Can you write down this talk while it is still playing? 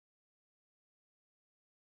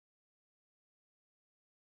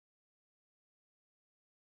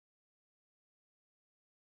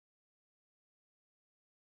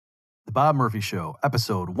The Bob Murphy Show,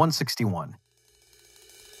 episode 161.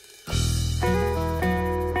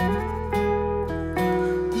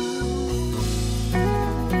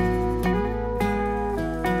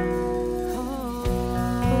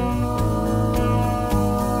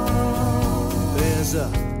 There's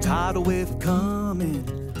a tidal wave coming.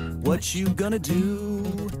 What you gonna do?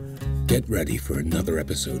 Get ready for another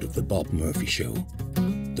episode of The Bob Murphy Show,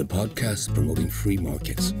 the podcast promoting free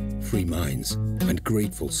markets, free minds, and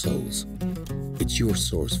grateful souls. It's your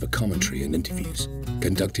source for commentary and interviews,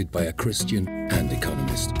 conducted by a Christian and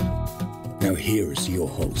economist. Now here's your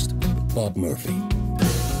host, Bob Murphy.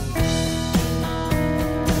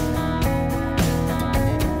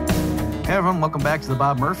 Hey everyone, welcome back to The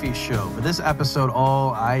Bob Murphy Show. For this episode,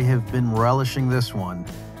 I have been relishing this one.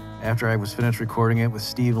 After I was finished recording it with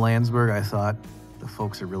Steve Landsburg, I thought the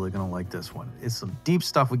folks are really going to like this one. It's some deep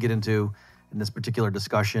stuff we get into in this particular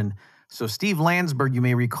discussion. So Steve Landsburg, you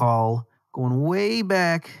may recall, going way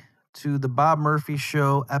back to the Bob Murphy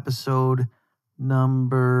Show episode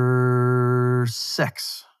number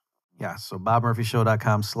 6. Yeah, so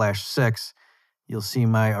bobmurphyshow.com/6. You'll see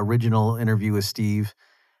my original interview with Steve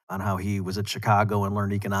on how he was at Chicago and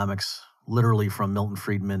learned economics literally from Milton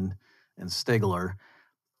Friedman and Stigler.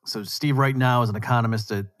 So Steve right now is an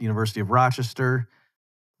economist at the University of Rochester,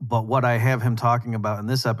 but what I have him talking about in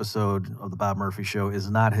this episode of the Bob Murphy Show is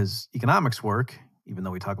not his economics work, even though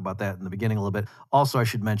we talk about that in the beginning a little bit. Also, I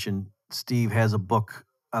should mention, Steve has a book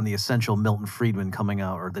on the essential Milton Friedman coming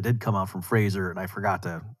out, or that did come out from Fraser, and I forgot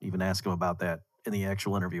to even ask him about that in the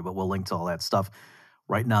actual interview, but we'll link to all that stuff.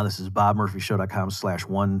 Right now, this is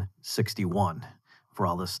bobmurphyshow.com/161 for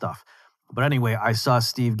all this stuff. But anyway, I saw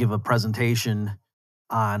Steve give a presentation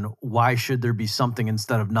on why should there be something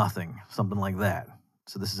instead of nothing, something like that.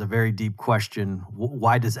 So this is a very deep question.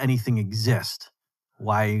 Why does anything exist?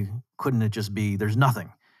 Why couldn't it just be there's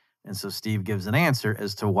nothing? And so Steve gives an answer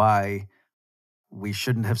as to why we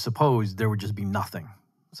shouldn't have supposed there would just be nothing.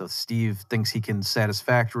 So Steve thinks he can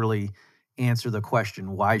satisfactorily answer the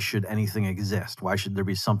question, why should anything exist? Why should there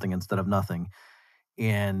be something instead of nothing?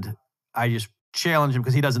 And I just challenge him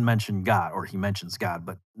because he doesn't mention God, or he mentions God,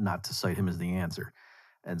 but not to cite him as the answer.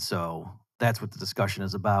 And so that's what the discussion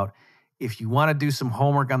is about. If you want to do some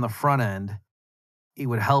homework on the front end, it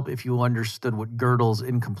would help if you understood what Gödel's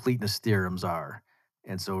incompleteness theorems are.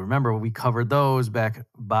 And so remember, we covered those back at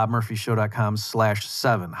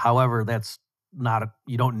bobmurphyshow.com/7. However, that's not,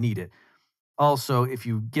 you don't need it. Also, if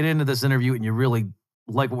you get into this interview and you really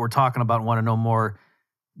like what we're talking about and want to know more,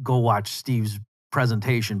 go watch Steve's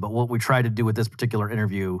presentation. But what we try to do with this particular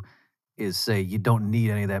interview is say you don't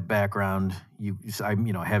need any of that background. I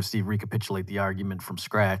have Steve recapitulate the argument from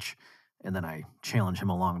scratch, and then I challenge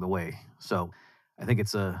him along the way. So I think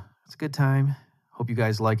it's a good time. Hope you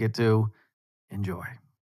guys like it too. Enjoy.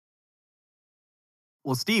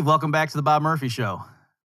 Well, Steve, welcome back to the Bob Murphy Show.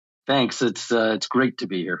 Thanks. It's great to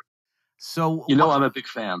be here. So I'm a big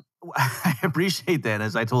fan. I appreciate that.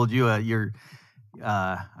 As I told you, I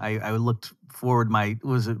looked forward. My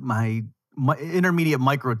intermediate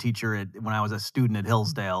micro teacher when I was a student at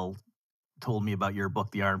Hillsdale told me about your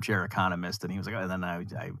book, The Armchair Economist, and he was like, and then I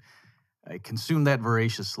consumed that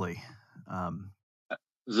voraciously.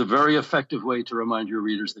 It's a very effective way to remind your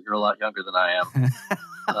readers that you're a lot younger than I am,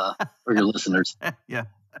 or your listeners. Yeah.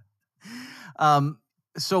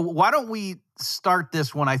 So why don't we start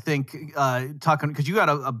this one, I think, talking, because you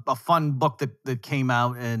got a fun book that came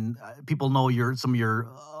out, and people know some of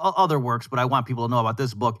your other works, but I want people to know about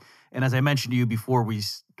this book. And as I mentioned to you before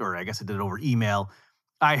or I guess I did it over email,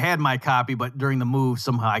 I had my copy, but during the move,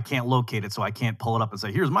 somehow I can't locate it, so I can't pull it up and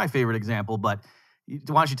say, here's my favorite example. But why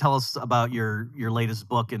don't you tell us about your latest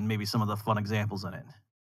book and maybe some of the fun examples in it?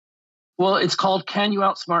 Well, it's called Can You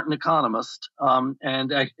Outsmart an Economist?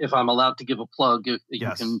 And if I'm allowed to give a plug, you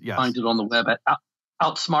can find it on the web at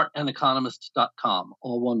outsmartaneconomist.com.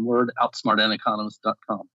 All one word,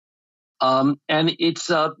 outsmartaneconomist.com. And it's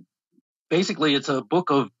basically it's a book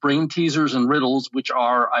of brain teasers and riddles, which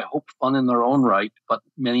are, I hope, fun in their own right, but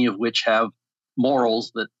many of which have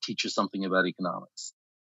morals that teach you something about economics.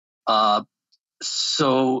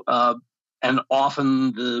 And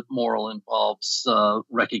often the moral involves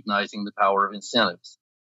recognizing the power of incentives.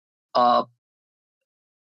 For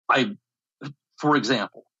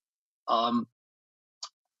example,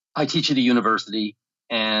 I teach at a university,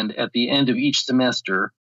 and at the end of each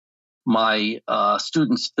semester, my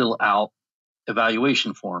students fill out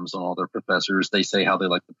evaluation forms on all their professors. They say how they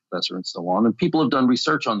like the professor and so on. And people have done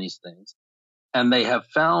research on these things. And they have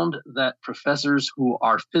found that professors who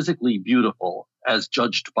are physically beautiful, as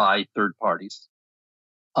judged by third parties,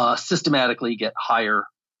 systematically get higher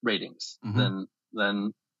ratings than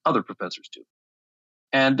other professors do.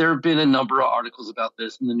 And there have been a number of articles about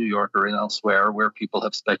this in the New Yorker and elsewhere where people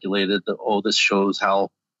have speculated that, oh, this shows how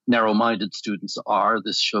narrow-minded students are.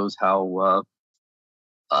 This shows how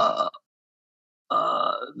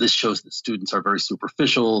this shows that students are very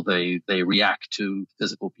superficial. They react to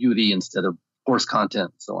physical beauty instead of course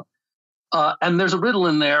content and so on. And there's a riddle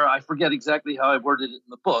in there. I forget exactly how I worded it in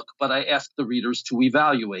the book, but I asked the readers to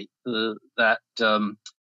evaluate that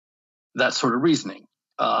sort of reasoning.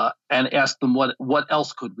 And ask them what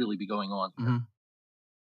else could really be going on here.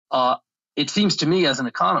 Mm-hmm. It seems to me as an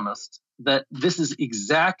economist that this is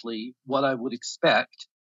exactly what I would expect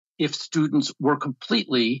if students were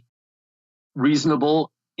completely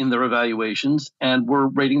reasonable in their evaluations and were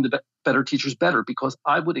rating the better teachers better, because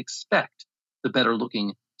I would expect the better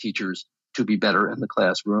looking teachers to be better in the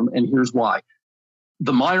classroom. And here's why.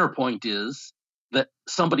 The minor point is that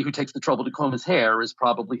somebody who takes the trouble to comb his hair is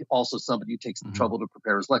probably also somebody who takes the trouble to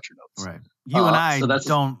prepare his lecture notes. Right. You and I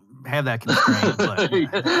don't have that constraint. But,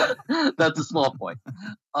 yeah. That's a small point.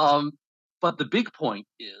 But the big point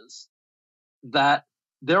is that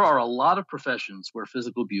there are a lot of professions where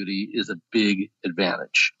physical beauty is a big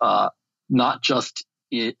advantage, not just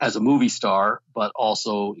as a movie star, but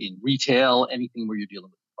also in retail, anything where you're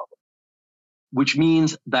dealing with the public, which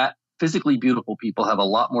means that physically beautiful people have a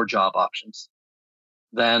lot more job options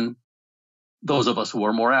than those of us who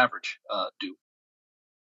are more average do.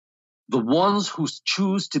 The ones who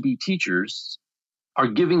choose to be teachers are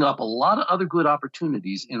giving up a lot of other good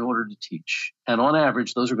opportunities in order to teach. And on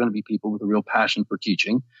average, those are going to be people with a real passion for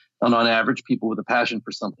teaching. And on average, people with a passion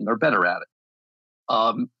for something are better at it.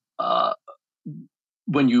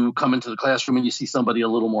 When you come into the classroom and you see somebody a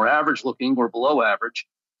little more average looking or below average,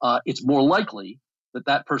 it's more likely that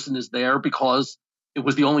that person is there because it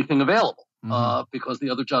was the only thing available. Because the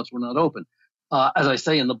other jobs were not open. As I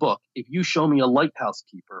say in the book, if you show me a lighthouse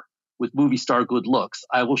keeper with movie star good looks,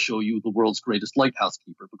 I will show you the world's greatest lighthouse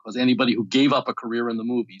keeper, because anybody who gave up a career in the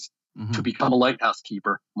movies to become a lighthouse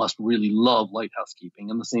keeper must really love lighthouse keeping.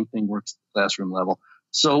 And the same thing works at the classroom level.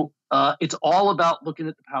 So it's all about looking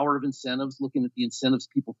at the power of incentives, looking at the incentives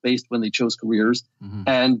people faced when they chose careers.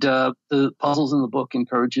 And the puzzles in the book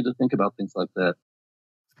encourage you to think about things like that.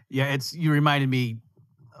 Yeah, you reminded me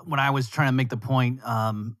when I was trying to make the point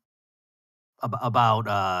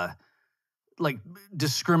about like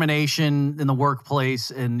discrimination in the workplace,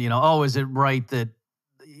 and is it right that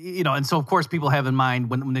and so of course people have in mind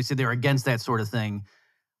when they say they're against that sort of thing,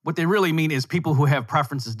 what they really mean is people who have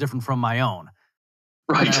preferences different from my own.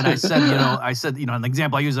 Right. And I said, an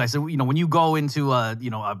example I use, I said, when you go into an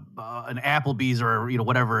Applebee's or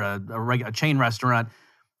whatever, a chain restaurant,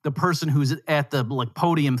 the person who's at the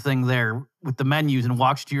podium thing there with the menus and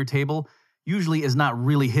walks to your table usually is not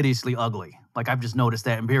really hideously ugly. Like, I've just noticed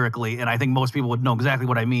that empirically, and I think most people would know exactly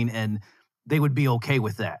what I mean, and they would be okay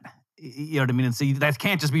with that. You know what I mean? And so that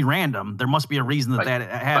can't just be random. There must be a reason that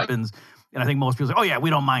happens. Right. And I think most people say, oh yeah, we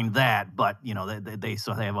don't mind that, but they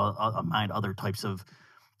have a mind other types of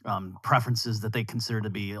preferences that they consider to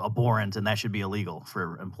be abhorrent, and that should be illegal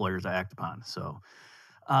for employers to act upon. So,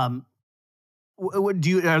 are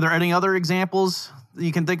there any other examples that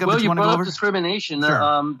you can think of? Well, that you want to brought go up over? discrimination.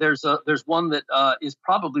 Sure. There's one that is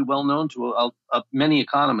probably well known to many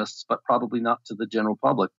economists, but probably not to the general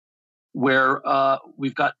public, where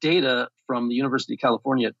we've got data from the University of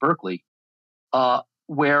California at Berkeley,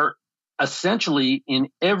 where essentially in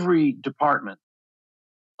every department,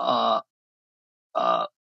 let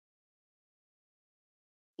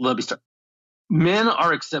me start. Men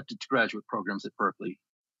are accepted to graduate programs at Berkeley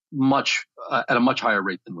at a much higher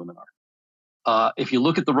rate than women are. If you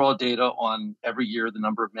look at the raw data on every year, the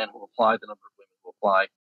number of men who apply, the number of women who apply,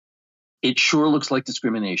 it sure looks like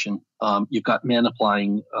discrimination. You've got men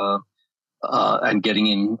applying and getting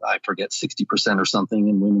in, I forget, 60% or something,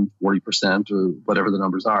 and women 40% or whatever the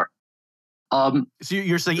numbers are. So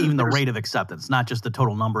you're saying even the rate of acceptance, not just the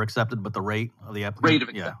total number accepted, but the rate of the applicant? Rate of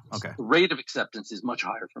acceptance. Yeah, okay. The rate of acceptance is much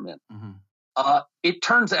higher for men. It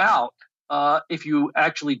turns out, if you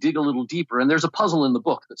actually dig a little deeper, and there's a puzzle in the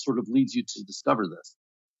book that sort of leads you to discover this.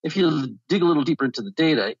 If you dig a little deeper into the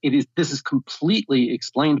data, this is completely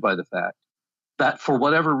explained by the fact that for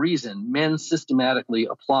whatever reason, men systematically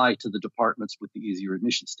apply to the departments with the easier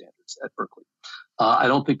admission standards at Berkeley. I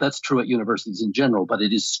don't think that's true at universities in general, but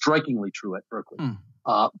it is strikingly true at Berkeley.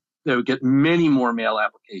 They would get many more male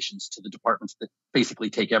applications to the departments that basically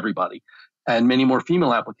take everybody, and many more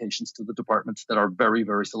female applications to the departments that are very,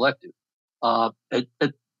 very selective. A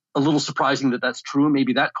little surprising that that's true.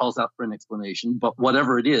 Maybe that calls out for an explanation, but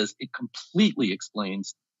whatever it is, it completely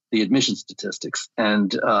explains the admission statistics.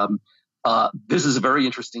 And This is a very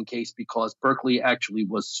interesting case because Berkeley actually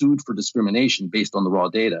was sued for discrimination based on the raw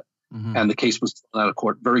data. Mm-hmm. And the case was thrown out of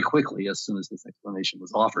court very quickly as soon as this explanation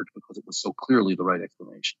was offered because it was so clearly the right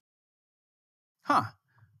explanation. Huh.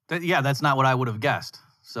 That's not what I would have guessed.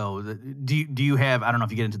 So do you have, I don't know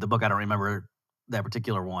if you get into the book, I don't remember that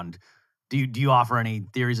particular one. Do you offer any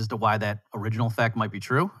theories as to why that original fact might be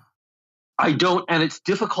true? I don't, and it's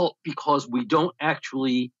difficult because we don't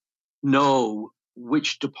actually know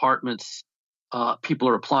which departments people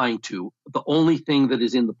are applying to. The only thing that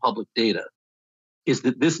is in the public data is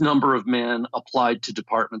that this number of men applied to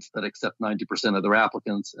departments that accept 90% of their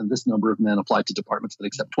applicants, and this number of men applied to departments that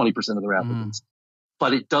accept 20% of their applicants.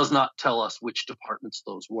 But it does not tell us which departments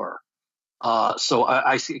those were. So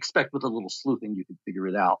I expect with a little sleuthing you can figure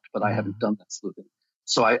it out, but I haven't done that sleuthing.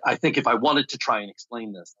 So I think if I wanted to try and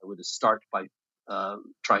explain this, I would start by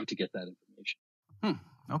trying to get that information.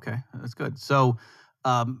 Okay, that's good. So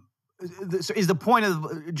so is the point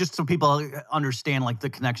of, just so people understand like the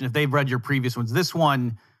connection, if they've read your previous ones, this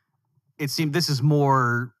one, it seemed this is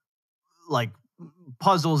more like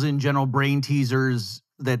puzzles in general, brain teasers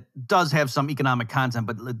that does have some economic content,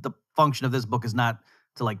 but the function of this book is not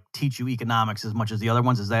to like teach you economics as much as the other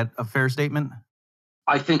ones. Is that a fair statement?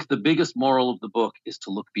 I think the biggest moral of the book is to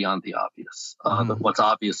look beyond the obvious. That what's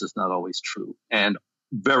obvious is not always true. And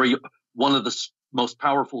one of the most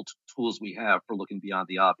powerful tools we have for looking beyond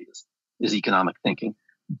the obvious is economic thinking.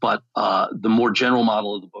 But the more general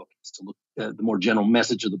model of the book is to look, the more general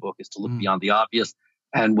message of the book is to look beyond the obvious.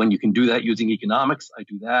 And when you can do that using economics, I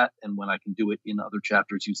do that. And when I can do it in other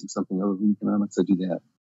chapters using something other than economics, I do that.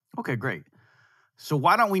 Okay, great. So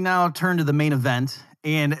why don't we now turn to the main event?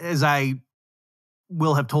 And as I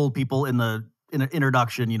will have told people in the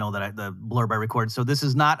introduction, that the blurb I recorded. So this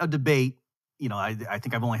is not a debate. I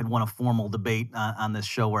think I've only had one formal debate on this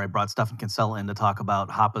show where I brought Stephan Kinsella in to talk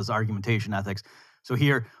about Hoppe's argumentation ethics. So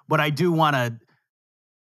here, but I do want to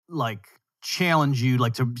challenge you,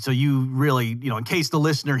 so you really, in case the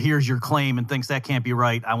listener hears your claim and thinks that can't be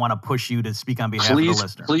right, I want to push you to speak on behalf of the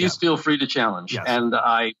listener. Please feel free to challenge. Yes. And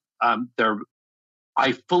I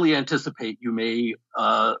fully anticipate you may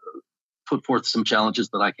put forth some challenges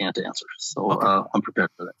that I can't answer. So okay. I'm prepared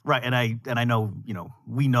for that. Right. And I know,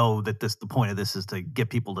 we know that the point of this is to get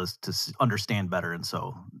people to understand better. And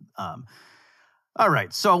so, all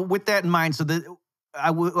right. So with that in mind, I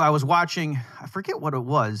was watching, I forget what it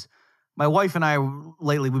was. My wife and I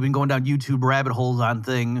lately, we've been going down YouTube rabbit holes on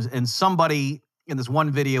things, and somebody in this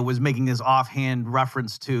one video was making this offhand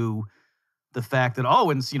reference to the fact that,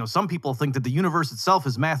 some people think that the universe itself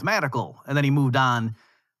is mathematical. And then he moved on.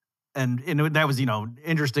 And that was,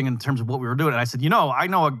 interesting in terms of what we were doing. And I said, I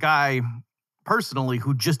know a guy personally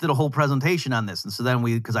who just did a whole presentation on this. And so then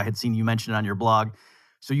because I had seen you mention it on your blog.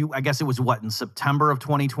 So I guess it was in September of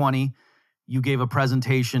 2020, you gave a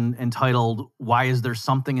presentation entitled, "Why is there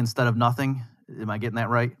something instead of nothing?" Am I getting that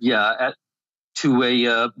right? Yeah.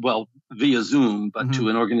 Via Zoom, but to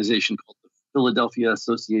an organization called the Philadelphia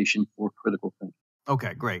Association for Critical Thinking.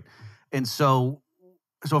 Okay, great. And so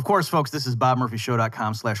of course, folks, this is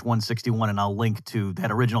bobmurphyshow.com/161, and I'll link to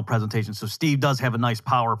that original presentation. So Steve does have a nice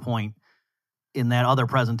PowerPoint in that other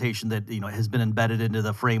presentation that, has been embedded into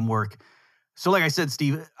the framework. So like I said,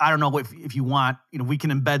 Steve, I don't know if you want, we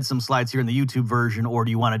can embed some slides here in the YouTube version, or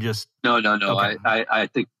do you want to just... No. Okay. I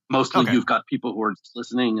think mostly you've got people who are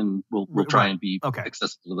listening, and we'll try and be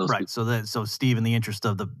accessible to those people. Right. So Steve, in the interest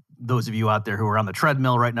of those of you out there who are on the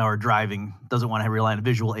treadmill right now or driving, doesn't want to rely on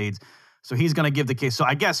visual aids. So he's going to give the case. So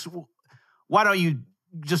I guess, why don't you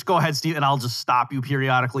just go ahead, Steve, and I'll just stop you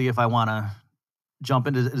periodically if I want to jump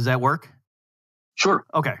in. Does that work? Sure.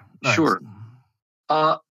 Okay. Sure.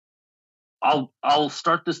 I'll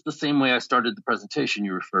start this the same way I started the presentation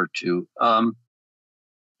you referred to. I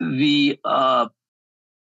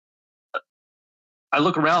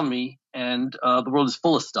look around me, and the world is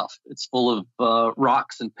full of stuff. It's full of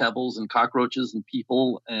rocks and pebbles and cockroaches and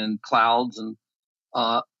people and clouds, and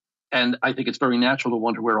I think it's very natural to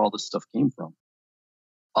wonder where all this stuff came from.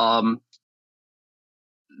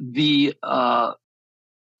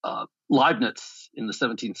 Leibniz in the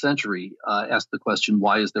 17th century asked the question,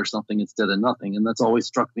 "Why is there something instead of nothing?" And that's always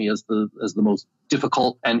struck me as the most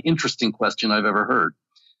difficult and interesting question I've ever heard.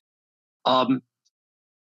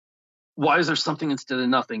 Why is there something instead of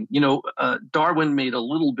nothing? Darwin made a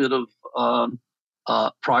little bit of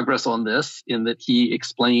progress on this, in that he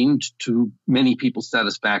explained to many people's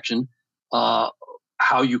satisfaction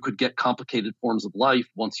how you could get complicated forms of life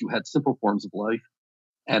once you had simple forms of life.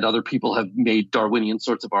 And other people have made Darwinian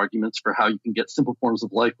sorts of arguments for how you can get simple forms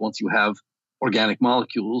of life once you have organic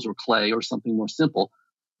molecules or clay or something more simple.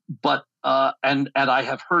 But and I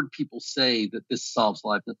have heard people say that this solves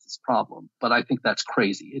Leibniz's problem, but I think that's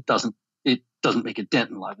crazy. It doesn't make a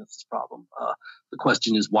dent in Leibniz's problem. The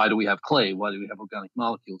question is, why do we have clay? Why do we have organic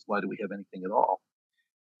molecules? Why do we have anything at all?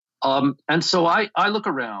 And so I look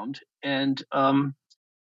around, and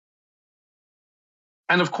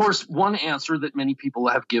of course, one answer that many people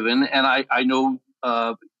have given, and I know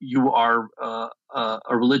you are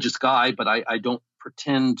a religious guy, but I don't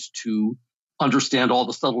pretend to understand all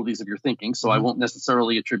the subtleties of your thinking, so I won't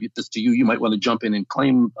necessarily attribute this to you. You might want to jump in and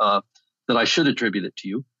claim that I should attribute it to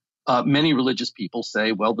you. Many religious people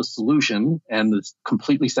say, well, the solution, and the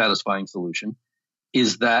completely satisfying solution,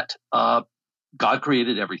 is that God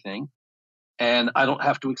created everything, and I don't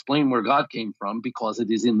have to explain where God came from because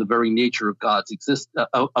it is in the very nature of God's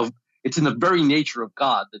it's in the very nature of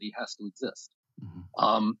God that He has to exist.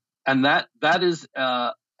 And that is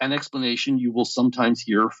an explanation you will sometimes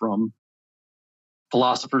hear from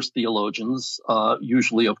philosophers, theologians,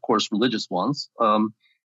 usually, of course, religious ones.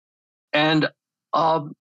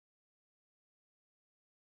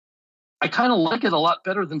 I kind of like it a lot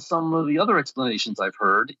better than some of the other explanations I've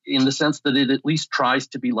heard, in the sense that it at least tries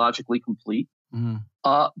to be logically complete.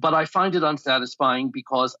 But I find it unsatisfying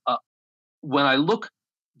because when I look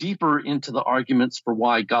deeper into the arguments for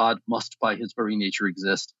why God must by His very nature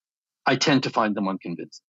exist, I tend to find them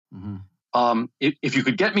unconvincing. If you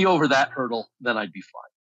could get me over that hurdle, then I'd be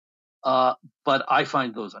fine. But I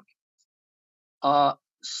find those unconvincing.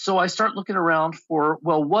 So I start looking around for,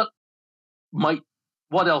 well, what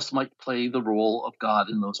else might play the role of God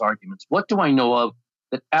in those arguments? What do I know of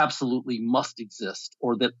that absolutely must exist,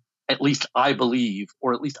 or that at least I believe,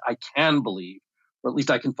 or at least I can believe, or at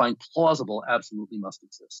least I can find plausible absolutely must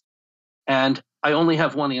exist? And I only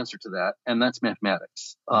have one answer to that, and that's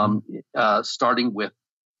mathematics, starting with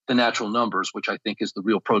the natural numbers, which I think is the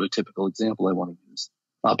real prototypical example I want to use,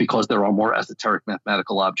 because there are more esoteric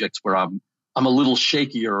mathematical objects where I'm a little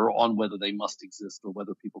shakier on whether they must exist or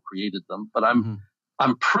whether people created them. But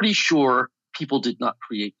I'm pretty sure people did not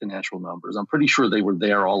create the natural numbers. I'm pretty sure they were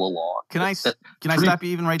there all along. Can I stop you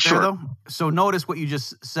even right there, though? So notice what you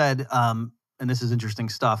just said, and this is interesting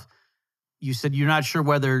stuff. You said you're not sure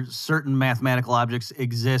whether certain mathematical objects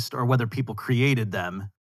exist or whether people created them.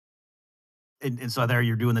 And so there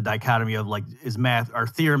you're doing the dichotomy of, like, are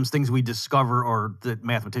theorems things we discover or that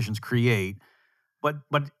mathematicians create? But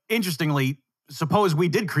interestingly, suppose we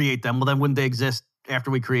did create them, well, then wouldn't they exist after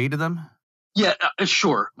we created them? Yeah,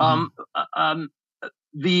 sure. There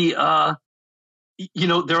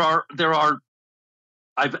are.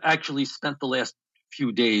 I've actually spent the last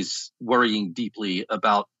few days worrying deeply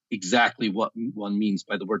about exactly what one means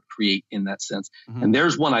by the word create in that sense. And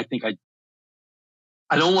there's one I think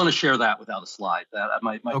I don't want to share that without a slide.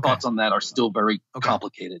 My thoughts on that are still very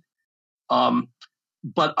complicated.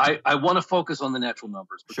 But I want to focus on the natural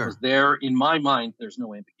numbers because there, in my mind, there's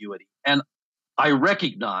no ambiguity. And I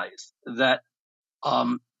recognize that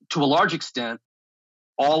to a large extent,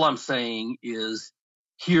 all I'm saying is,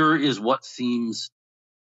 here is what seems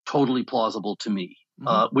totally plausible to me,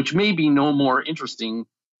 which may be no more interesting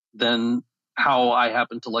than how I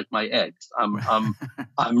happen to like my eggs.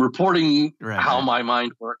 I'm reporting how my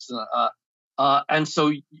mind works. And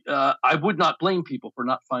so I would not blame people for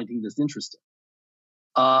not finding this interesting.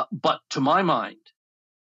 But to my mind,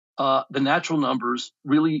 the natural numbers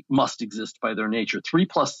really must exist by their nature. 3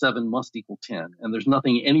 plus 7 must equal 10. And there's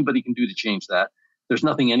nothing anybody can do to change that. There's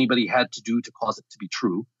nothing anybody had to do to cause it to be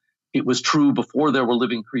true. It was true before there were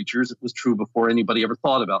living creatures. It was true before anybody ever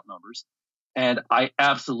thought about numbers. And I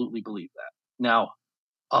absolutely believe that. Now,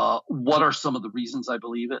 what are some of the reasons I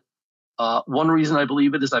believe it? One reason I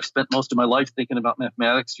believe it is I've spent most of my life thinking about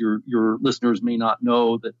mathematics. Your listeners may not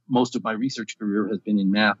know that most of my research career has been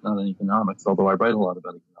in math, not in economics, although I write a lot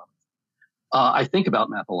about economics. I think about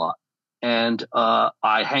math a lot, and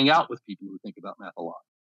I hang out with people who think about math a lot.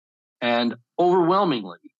 And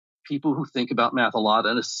overwhelmingly, people who think about math a lot,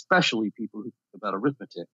 and especially people who think about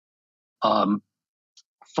arithmetic,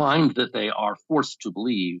 find that they are forced to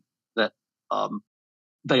believe that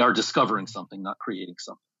they are discovering something, not creating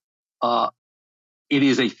something. It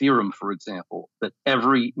is a theorem, for example, that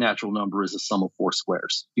every natural number is a sum of 4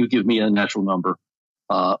 squares. You give me a natural number.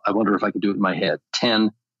 I wonder if I could do it in my head. 10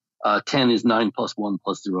 is 9 plus 1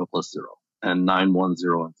 plus 0 plus 0. And 9, 1,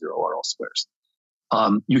 0, and 0 are all squares.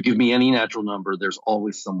 You give me any natural number, there's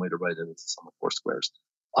always some way to write it as a sum of 4 squares.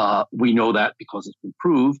 We know that because it's been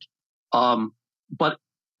proved. But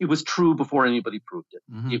it was true before anybody proved it.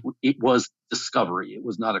 It was discovery. It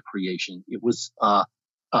was not a creation. It was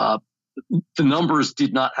the numbers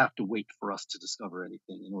did not have to wait for us to discover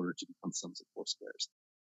anything in order to become sums of 4 squares.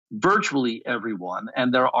 virtually everyone,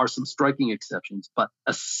 and there are some striking exceptions, but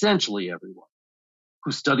essentially everyone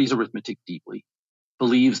who studies arithmetic deeply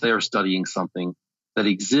believes they are studying something that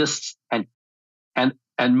exists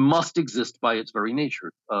and must exist by its very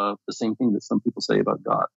nature. The same thing that some people say about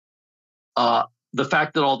God. The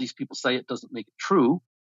fact that all these people say it doesn't make it true,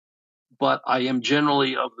 but I am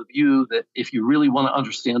generally of the view that if you really want to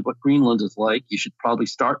understand what Greenland is like, you should probably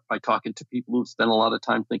start by talking to people who've spent a lot of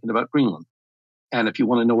time thinking about Greenland. And if you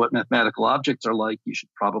want to know what mathematical objects are like, you should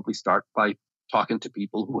probably start by talking to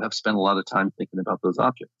people who have spent a lot of time thinking about those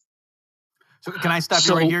objects. So can I stop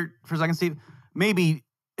you right here for a second, Steve? Maybe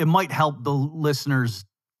it might help the listeners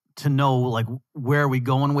to know, like, where are we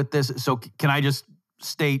going with this? So can I just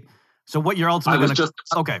state, so what you're ultimately going to...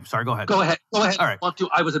 Okay, sorry, go ahead. Go ahead. All right.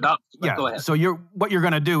 I was about to, go ahead. So what you're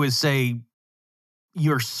going to do is say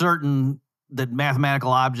you're certain that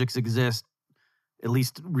mathematical objects exist, at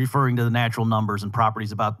least referring to the natural numbers and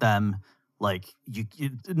properties about them. Like, you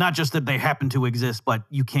not just that they happen to exist, but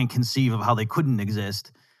you can't conceive of how they couldn't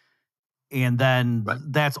exist. And then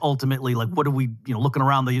that's ultimately, like, what do we, looking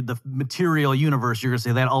around the material universe, you're going to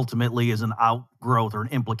say that ultimately is an outgrowth or an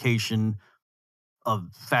implication of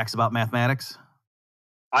facts about mathematics?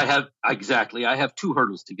 I have two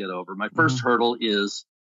hurdles to get over. My first hurdle is,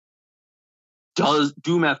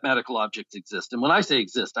 do mathematical objects exist? And when I say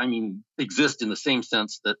exist, I mean exist in the same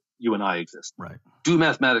sense that you and I exist. Right. Do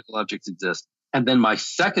mathematical objects exist? And then my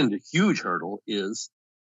second huge hurdle is,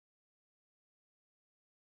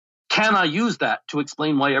 can I use that to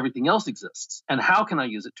explain why everything else exists? And how can I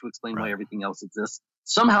use it to explain why everything else exists?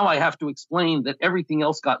 Somehow I have to explain that everything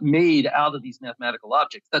else got made out of these mathematical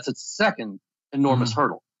objects. That's a second enormous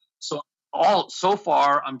hurdle. So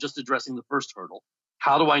far, I'm just addressing the first hurdle.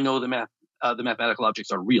 How do I know the mathematical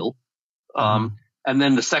objects are real? And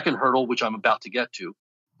then the second hurdle, which I'm about to get to,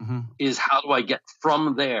 is how do I get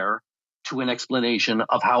from there to an explanation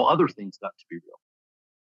of how other things got to be real?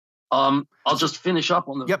 I'll just finish up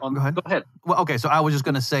on the. Go ahead. Go ahead. Well, okay. So I was just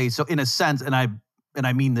going to say, so in a sense, and I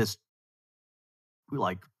mean this,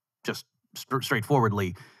 like, just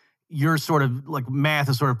straightforwardly, you're sort of like, math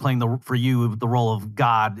is sort of playing for you the role of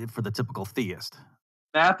God for the typical theist.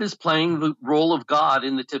 Math is playing the role of God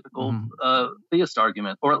in the typical theist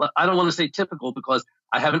argument, or I don't want to say typical because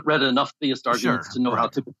I haven't read enough theist arguments to know how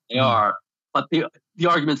typical they are. But the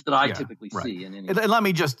arguments that I typically see in any. And let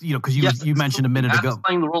me just, because you mentioned a minute ago.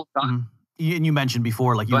 Playing the role of God. And you mentioned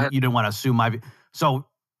before, like, you didn't want to assume my view. So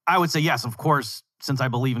I would say, yes, of course, since I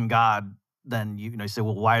believe in God, then you say,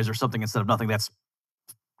 well, why is there something instead of nothing? That's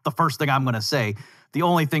the first thing I'm going to say. The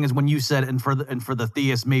only thing is, when you said, and for the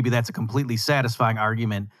theist, maybe that's a completely satisfying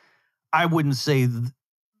argument. I wouldn't say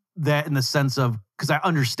that in the sense of, because I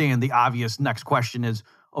understand the obvious next question is,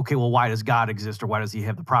 okay, well, why does God exist, or why does he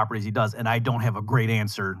have the properties he does? And I don't have a great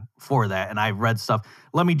answer for that. And I've read stuff.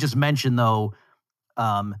 Let me just mention, though,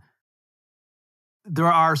 there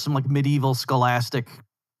are some, like, medieval scholastic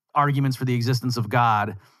arguments for the existence of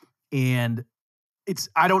God. And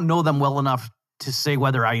I don't know them well enough to say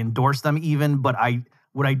whether I endorse them even, but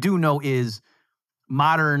what I do know is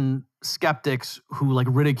modern skeptics who, like,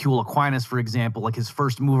 ridicule Aquinas, for example, like his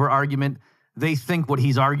first mover argument, they think what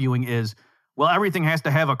he's arguing is, well, everything has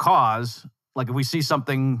to have a cause. Like, if we see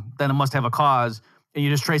something, then it must have a cause. And you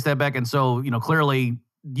just trace that back. And so, clearly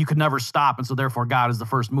you could never stop. And so therefore God is the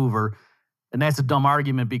first mover. And that's a dumb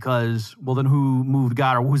argument because, well, then who moved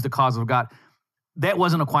God, or who's the cause of God? That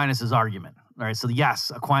wasn't Aquinas' argument. All right. So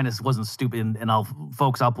yes, Aquinas wasn't stupid. And I'll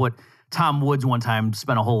put Tom Woods one time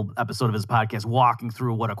spent a whole episode of his podcast walking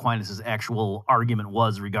through what Aquinas' actual argument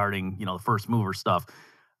was regarding, the first mover stuff.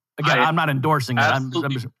 Again, I'm not endorsing it. I'm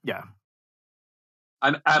just,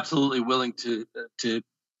 I'm absolutely willing to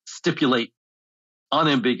stipulate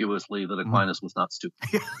unambiguously that Aquinas was not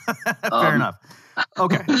stupid. Fair enough.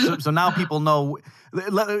 Okay, so now people know.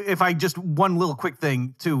 If I just one little quick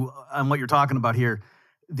thing too on what you're talking about here,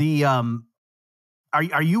 the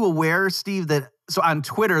are you aware, Steve, that so on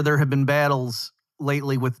Twitter there have been battles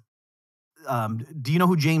lately with. Do you know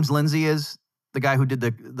who James Lindsay is? The guy who did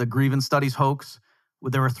the grievance studies hoax.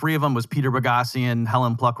 There were three of them. Was Peter Boghossian,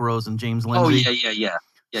 Helen Pluckrose, and James Lindsay. Oh yeah.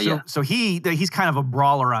 So he's kind of a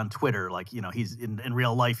brawler on Twitter. Like, he's in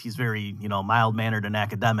real life, he's very, mild mannered and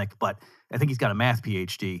academic, but I think he's got a math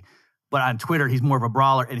PhD. But on Twitter, he's more of a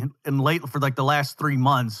brawler. And late for like the last 3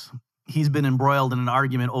 months, he's been embroiled in an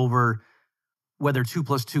argument over whether 2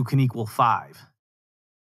 + 2 can equal 5.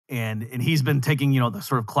 And he's been taking, the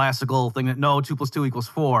sort of classical thing that no, 2 + 2 =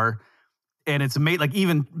 4. And it's amazing, like,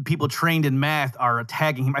 even people trained in math are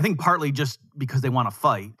attacking him. I think partly just because they want to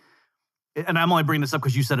fight. and I'm only bringing this up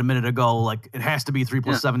because you said a minute ago, like it has to be 3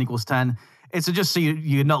 plus 7 equals 10. It's just so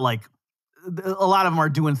you know, like a lot of them are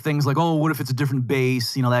doing things like, oh, what if it's a different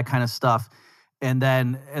base, that kind of stuff. And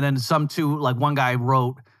then some too, like one guy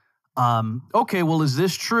wrote, okay, well, is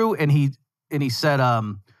this true? And he said,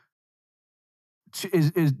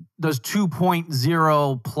 does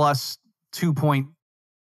 2.0 plus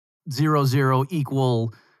 2.00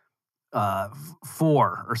 equal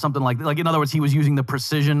 4 or something like that? Like, in other words, he was using the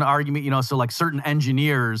precision argument, so like certain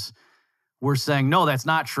engineers were saying, no, that's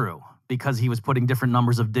not true, because he was putting different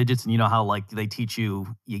numbers of digits. And you know how like they teach you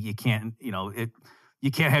can't,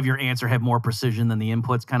 you can't have your answer have more precision than the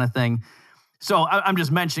inputs kind of thing. So I'm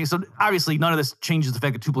just mentioning, so obviously none of this changes the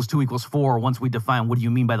fact that 2 plus 2 equals 4 once we define what do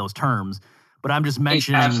you mean by those terms. But I'm just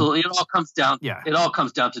mentioning. Absolutely. It all comes down. Yeah. It all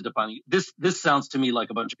comes down to defining. This sounds to me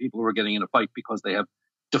like a bunch of people who are getting in a fight because they have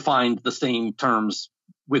defined the same terms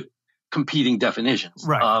with competing definitions.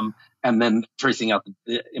 Right. And then tracing out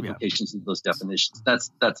the implications of those definitions.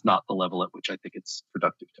 That's not the level at which I think it's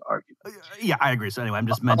productive to argue. Yeah, I agree. So anyway, I'm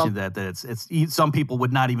just mentioning that it's some people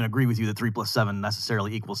would not even agree with you that 3 plus 7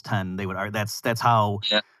 necessarily equals 10. They would argue that's how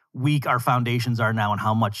weak our foundations are now, and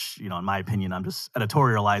how much, in my opinion, I'm just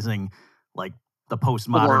editorializing like the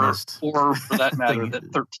postmodernist, or for that matter,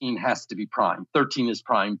 that 13 has to be prime. 13 is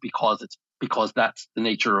prime because that's the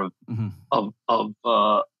nature of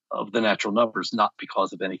the natural numbers, not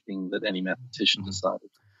because of anything that any mathematician decided.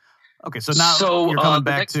 Okay, so now you're coming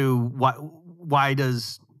back to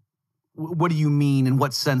what do you mean? In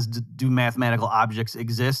what sense do mathematical objects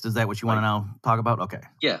exist? Is that what you want to now talk about? Okay.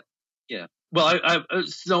 Yeah. Well,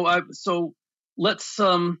 so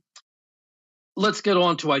let's get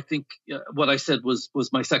on to, I think, what I said was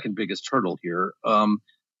my second biggest hurdle here.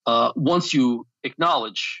 Once you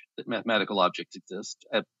acknowledge that mathematical objects exist,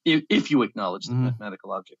 if you acknowledge that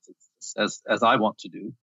mathematical objects exist, as I want to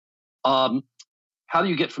do, how do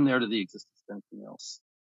you get from there to the existence of anything else?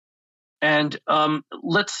 And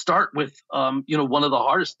let's start with one of the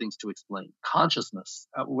hardest things to explain: consciousness.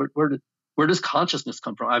 Where does consciousness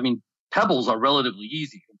come from? I mean, pebbles are relatively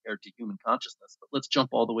easy compared to human consciousness, but let's jump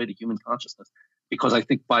all the way to human consciousness, because I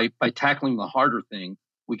think by tackling the harder thing,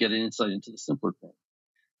 we get an insight into the simpler thing.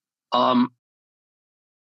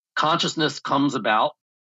 Consciousness comes about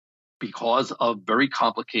because of very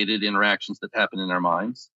complicated interactions that happen in our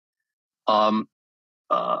minds.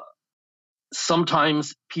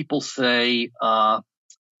 Sometimes people say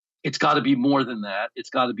it's got to be more than that. It's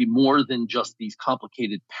got to be more than just these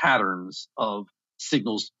complicated patterns of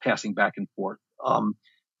signals passing back and forth.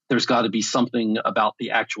 There's got to be something about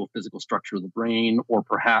the actual physical structure of the brain, or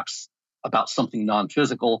perhaps about something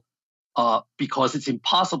non-physical, because it's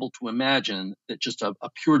impossible to imagine that just a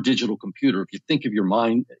pure digital computer, if you think of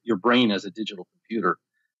your brain as a digital computer,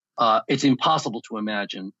 it's impossible to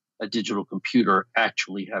imagine a digital computer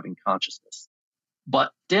actually having consciousness.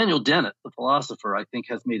 But Daniel Dennett, the philosopher, I think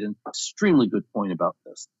has made an extremely good point about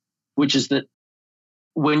this, which is that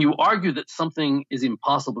when you argue that something is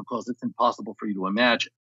impossible because it's impossible for you to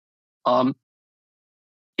imagine,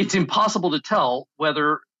 it's impossible to tell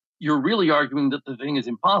whether you're really arguing that the thing is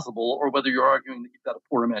impossible or whether you're arguing that you've got a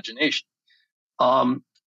poor imagination.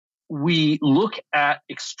 We look at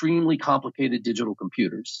extremely complicated digital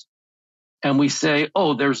computers and we say,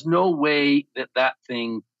 oh, there's no way that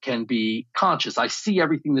thing can be conscious. I see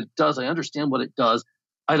everything that it does. I understand what it does.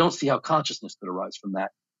 I don't see how consciousness could arise from that.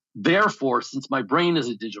 Therefore, since my brain is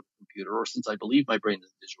a digital computer, or since I believe my brain is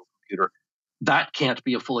a digital computer, that can't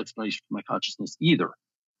be a full explanation for my consciousness either.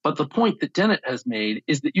 But the point that Dennett has made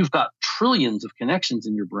is that you've got trillions of connections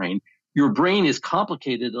in your brain. Your brain is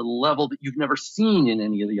complicated at a level that you've never seen in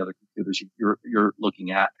any of the other computers you're looking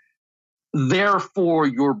at. Therefore,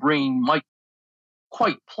 your brain might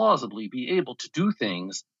quite plausibly be able to do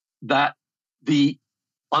things that the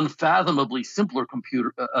unfathomably simpler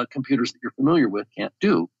computers that you're familiar with can't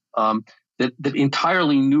do. That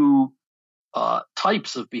entirely new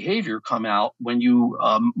types of behavior come out when you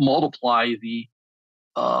multiply the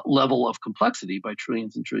level of complexity by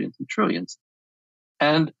trillions and trillions and trillions.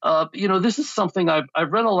 And this is something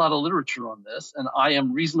I've read a lot of literature on this, and I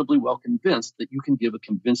am reasonably well convinced that you can give a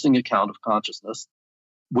convincing account of consciousness,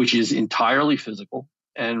 which is entirely physical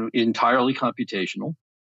and entirely computational,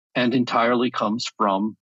 and entirely comes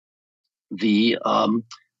from the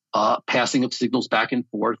passing of signals back and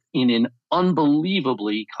forth in an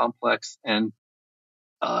unbelievably complex and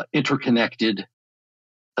interconnected,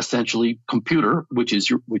 essentially, computer, which is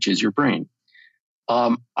your brain.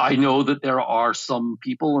 I know that there are some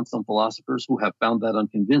people and some philosophers who have found that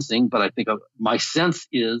unconvincing, but I think my sense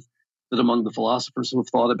is that among the philosophers who have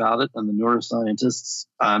thought about it, and the neuroscientists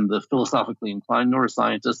and the philosophically inclined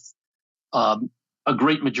neuroscientists, a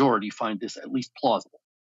great majority find this at least plausible.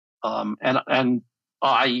 And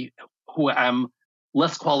I, who am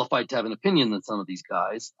less qualified to have an opinion than some of these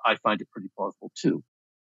guys, I find it pretty plausible too.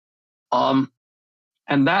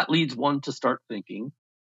 And that leads one to start thinking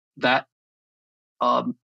that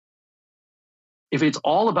if it's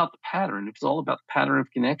all about the pattern, if it's all about the pattern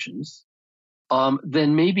of connections,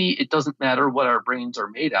 then maybe it doesn't matter what our brains are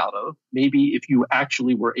made out of. Maybe if you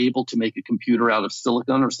actually were able to make a computer out of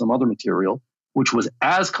silicon or some other material, which was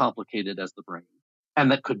as complicated as the brain,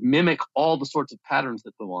 and that could mimic all the sorts of patterns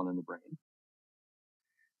that go on in the brain,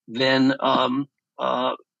 then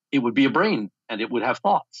it would be a brain and it would have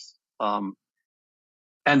thoughts.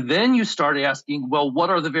 And then you start asking, well, what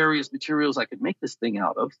are the various materials I could make this thing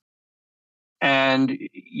out of? And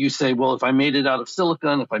you say, well, if I made it out of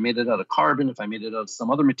silicon, if I made it out of carbon, if I made it out of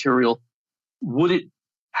some other material, would it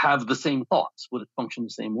have the same thoughts? Would it function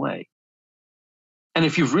the same way? And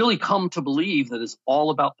if you've really come to believe that it's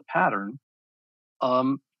all about the pattern,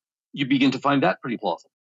 you begin to find that pretty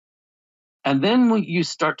plausible. And then when you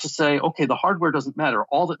start to say, okay, the hardware doesn't matter.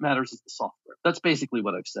 All that matters is the software. That's basically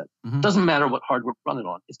what I've said. Mm-hmm. It doesn't matter what hardware we run it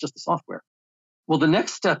on. It's just the software. Well, the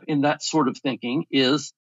next step in that sort of thinking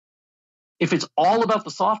is, if it's all about the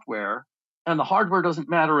software and the hardware doesn't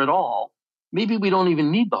matter at all, maybe we don't even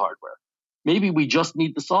need the hardware. Maybe we just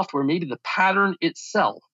need the software. Maybe the pattern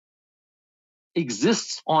itself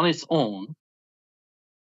exists on its own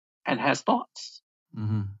and has thoughts.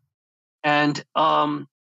 Mm-hmm. And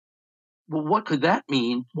well, what could that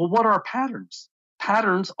mean? Well, what are patterns?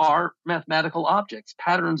 Patterns are mathematical objects.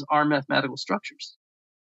 Patterns are mathematical structures.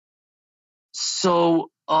 So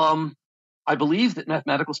I believe that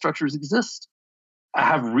mathematical structures exist,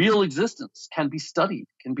 have real existence, can be studied,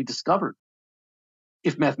 can be discovered.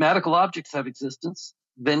 If mathematical objects have existence,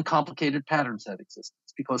 then complicated patterns have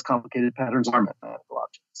existence, because complicated patterns are mathematical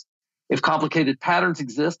objects. If complicated patterns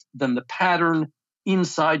exist, then the pattern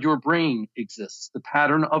inside your brain exists. The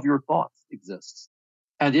pattern of your thoughts exists.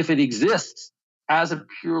 And if it exists as a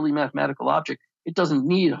purely mathematical object, it doesn't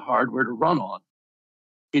need hardware to run on.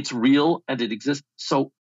 It's real and it exists.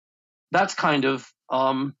 So that's kind of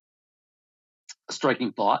a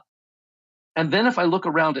striking thought. And then if I look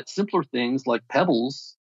around at simpler things like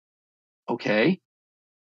pebbles, okay,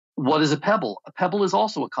 what is a pebble? A pebble is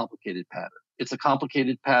also a complicated pattern. It's a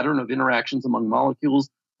complicated pattern of interactions among molecules,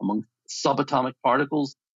 among subatomic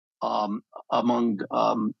particles, and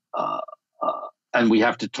we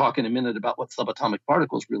have to talk in a minute about what subatomic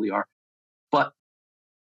particles really are. But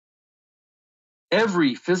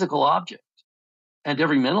every physical object and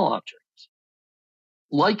every mental object,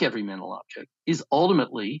 like every mental object, is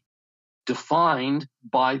ultimately defined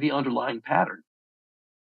by the underlying pattern.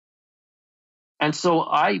 And so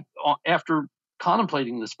I, after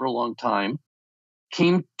contemplating this for a long time,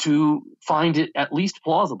 came to find it at least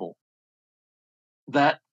plausible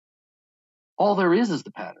that all there is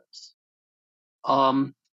the patterns,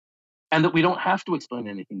 and that we don't have to explain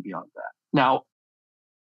anything beyond that. Now,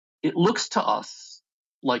 it looks to us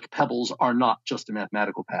like pebbles are not just a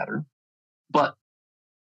mathematical pattern, but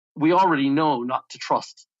we already know not to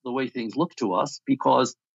trust the way things look to us,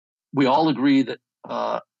 because we all agree that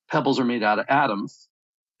pebbles are made out of atoms.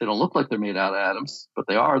 They don't look like they're made out of atoms, but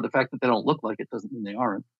they are. The fact that they don't look like it doesn't mean they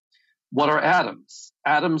aren't. What are atoms?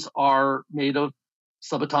 Atoms are made of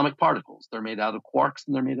subatomic particles. They're made out of quarks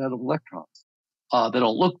and they're made out of electrons.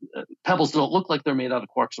 Pebbles don't look like they're made out of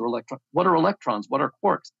quarks or electrons. What are electrons? What are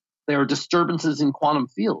quarks? They are disturbances in quantum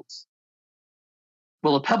fields.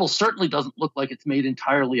 Well, a pebble certainly doesn't look like it's made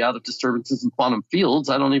entirely out of disturbances in quantum fields.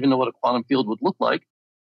 I don't even know what a quantum field would look like.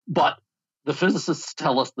 But the physicists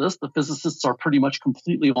tell us this. The physicists are pretty much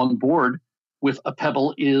completely on board with a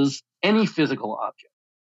pebble is any physical object,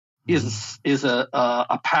 is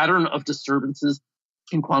a pattern of disturbances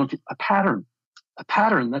in quantum field. A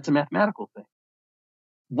pattern, that's a mathematical thing.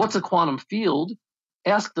 What's a quantum field?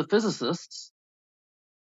 Ask the physicists.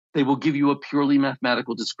 They will give you a purely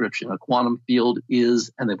mathematical description. A quantum field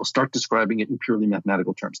is, and they will start describing it in purely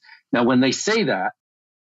mathematical terms. Now, when they say that,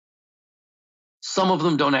 some of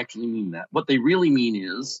them don't actually mean that. What they really mean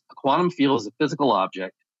is a quantum field is a physical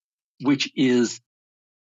object which is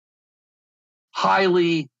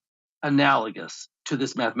highly analogous to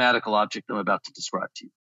this mathematical object I'm about to describe to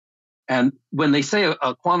you. And when they say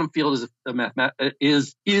a quantum field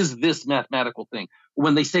is this mathematical thing,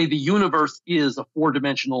 when they say the universe is a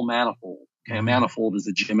four-dimensional manifold, okay, a manifold is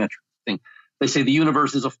a geometric thing. They say the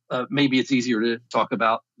universe is maybe it's easier to talk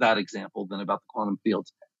about that example than about the quantum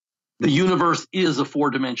fields. The universe is a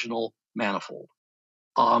four-dimensional manifold.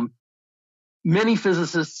 Many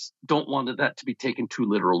physicists don't want that to be taken too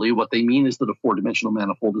literally. What they mean is that a four-dimensional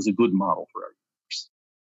manifold is a good model for our universe.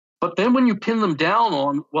 But then when you pin them down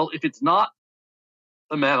on, well, if it's not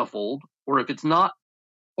a manifold, or if it's not,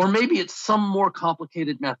 or maybe it's some more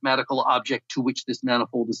complicated mathematical object to which this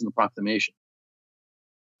manifold is an approximation.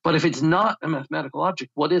 But if it's not a mathematical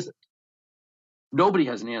object, what is it? Nobody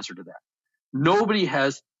has an answer to that.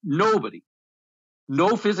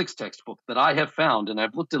 No physics textbook that I have found, and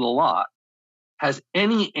I've looked at a lot, has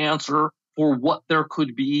any answer for what there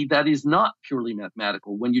could be that is not purely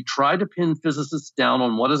mathematical. When you try to pin physicists down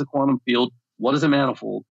on what is a quantum field, what is a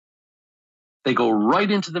manifold, they go right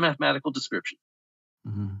into the mathematical description.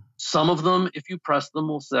 Mm-hmm. Some of them, if you press them,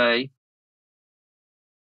 will say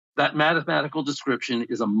that mathematical description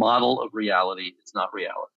is a model of reality. It's not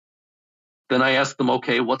reality. Then I ask them,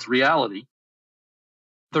 okay, what's reality?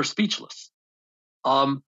 They're speechless.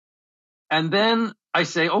 And then I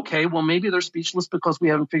say, okay, well, maybe they're speechless because we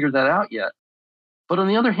haven't figured that out yet. But on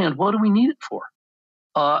the other hand, what do we need it for?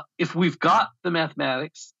 If we've got the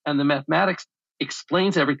mathematics and the mathematics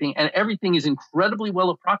explains everything and everything is incredibly well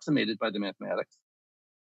approximated by the mathematics,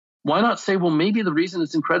 why not say, well, maybe the reason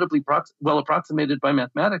it's incredibly well approximated by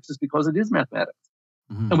mathematics is because it is mathematics.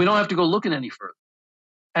 Mm-hmm. And we don't have to go looking any further.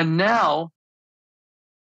 And now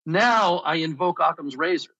I invoke Occam's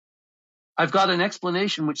razor. I've got an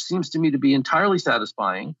explanation which seems to me to be entirely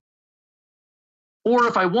satisfying. Or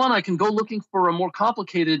if I want, I can go looking for a more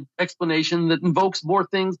complicated explanation that invokes more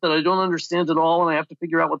things that I don't understand at all, and I have to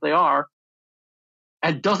figure out what they are,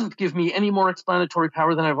 and doesn't give me any more explanatory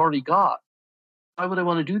power than I've already got. Why would I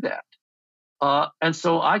want to do that? And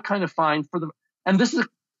so I kind of find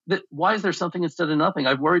why is there something instead of nothing?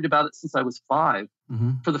 I've worried about it since I was 5.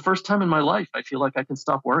 Mm-hmm. For the first time in my life, I feel like I can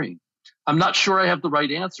stop worrying. I'm not sure I have the right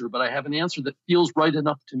answer, but I have an answer that feels right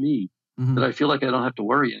enough to me Mm-hmm. that I feel like I don't have to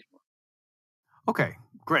worry anymore. Okay,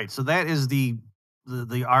 great. So that is the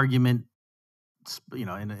argument,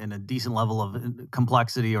 in a decent level of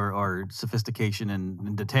complexity or sophistication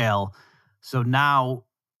and detail. So now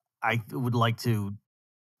I would like to,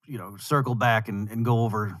 circle back and go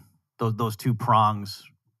over those two prongs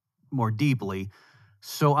more deeply.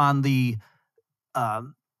 So on the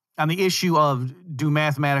issue of, do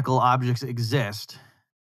mathematical objects exist,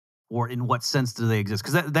 or in what sense do they exist?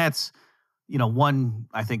 Because that's one,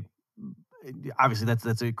 I think, obviously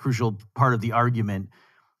that's a crucial part of the argument.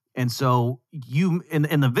 And so you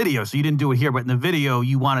in the video, so you didn't do it here, but in the video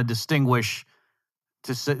you want to distinguish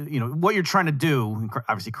to say, what you're trying to do. And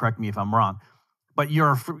obviously, correct me if I'm wrong, but you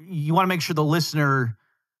want to make sure the listener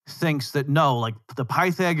thinks that no, like the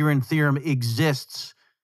Pythagorean theorem exists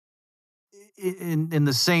in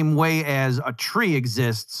the same way as a tree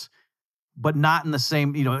exists, but not in the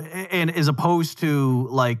same, and as opposed to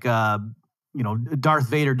like, Darth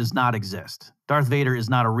Vader does not exist. Darth Vader is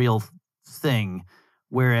not a real thing,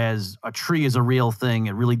 whereas a tree is a real thing.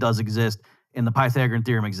 It really does exist, and the Pythagorean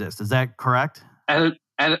theorem exists. Is that correct? And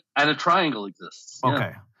a triangle exists.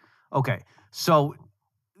 Yeah. Okay. So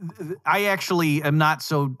I actually am not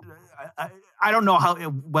so. I don't know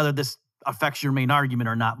whether this affects your main argument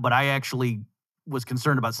or not, but I actually was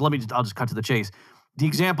concerned about. So I'll just cut to the chase. The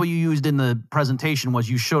example you used in the presentation was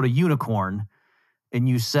you showed a unicorn, and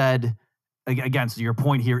you said, again, so your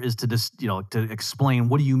point here is to just, to explain,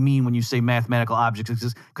 what do you mean when you say mathematical objects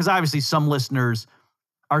exist? Because obviously some listeners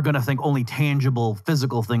are going to think only tangible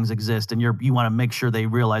physical things exist, and you want to make sure they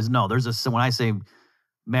realize, no, when I say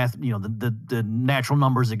math, the natural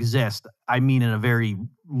numbers exist, I mean in a very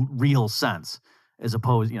real sense, as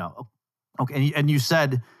opposed, okay. And you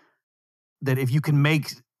said that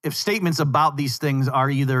if statements about these things are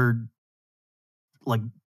either like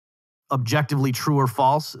objectively true or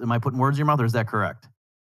false, am I putting words in your mouth, or is that correct?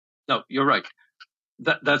 No, you're right.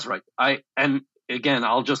 That's right. And again,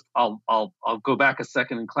 I'll go back a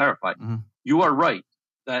second and clarify. Mm-hmm. You are right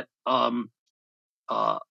that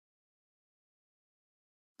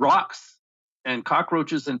rocks and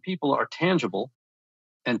cockroaches and people are tangible,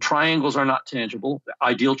 and triangles are not tangible.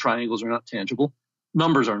 Ideal triangles are not tangible.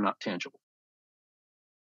 Numbers are not tangible.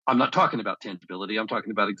 I'm not talking about tangibility. I'm talking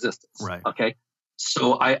about existence. Right. Okay.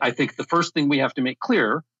 So I think the first thing we have to make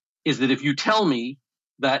clear is that if you tell me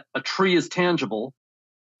that a tree is tangible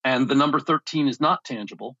and the number 13 is not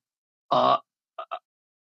tangible,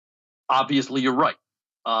 obviously you're right.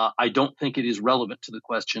 I don't think it is relevant to the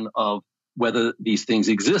question of whether these things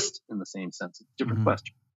exist in the same sense. It's a different Mm-hmm.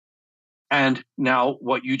 question. And now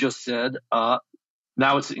what you just said, now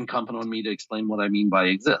it's incumbent on me to explain what I mean by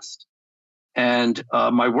exist. And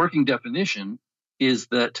my working definition is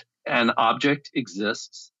that an object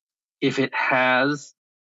exists if it has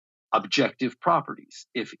objective properties.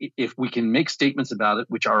 If we can make statements about it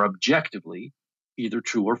which are objectively either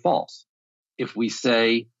true or false. If we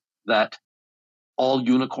say that all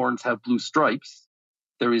unicorns have blue stripes,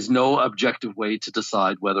 there is no objective way to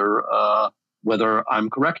decide whether I'm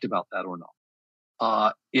correct about that or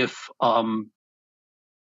not. If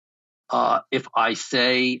I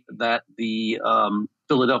say that the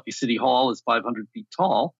Philadelphia City Hall is 500 feet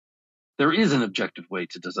tall, there is an objective way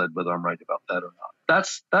to decide whether I'm right about that or not.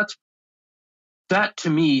 That to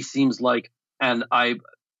me seems like, and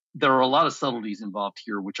there are a lot of subtleties involved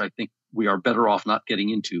here, which I think we are better off not getting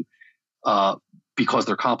into because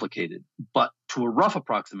they're complicated. But to a rough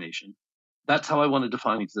approximation, that's how I want to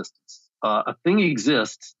define existence. A thing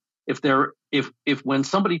exists if when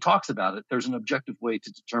somebody talks about it, there's an objective way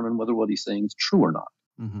to determine whether what he's saying is true or not.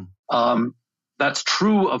 Mm-hmm. That's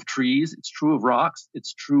true of trees. It's true of rocks.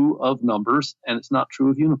 It's true of numbers, and it's not true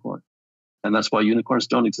of unicorns. And that's why unicorns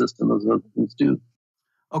don't exist and those other things do.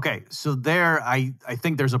 Okay, so there, I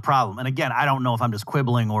think there's a problem. And again, I don't know if I'm just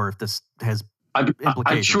quibbling or if this has implications.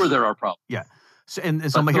 I'm sure there are problems. Yeah. So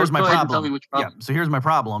here's my problem. Tell me which problem. Yeah. So here's my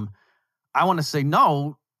problem. I want to say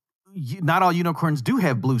no. Not all unicorns do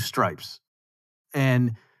have blue stripes.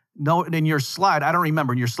 And no, in your slide, I don't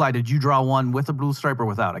remember. In your slide, did you draw one with a blue stripe or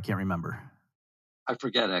without? I can't remember. I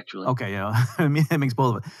forget, actually. Okay, yeah. I mean, it makes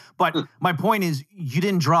both of it. But my point is, you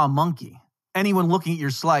didn't draw a monkey. Anyone looking at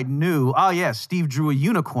your slide knew, oh, yeah, Steve drew a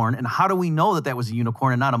unicorn. And how do we know that was a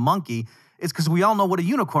unicorn and not a monkey? It's because we all know what a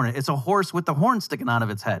unicorn is. It's a horse with the horn sticking out of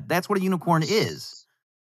its head. That's what a unicorn is.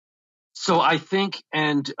 So I think,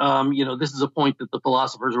 and, this is a point that the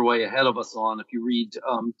philosophers are way ahead of us on. If you read,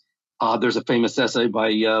 there's a famous essay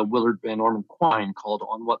by Willard Van Orman Quine called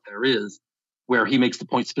On What There Is, where he makes the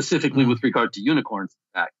point specifically with regard to unicorns,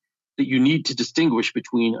 in fact, that you need to distinguish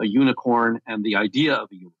between a unicorn and the idea of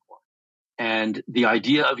a unicorn. And the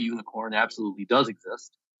idea of a unicorn absolutely does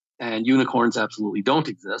exist, and unicorns absolutely don't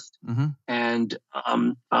exist. Mm-hmm. And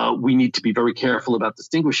we need to be very careful about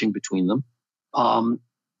distinguishing between them.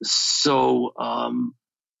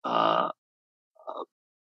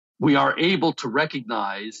 We are able to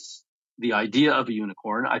recognize the idea of a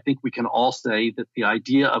unicorn. I think we can all say that the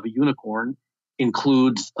idea of a unicorn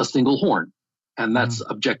includes a single horn, and that's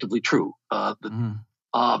objectively true. But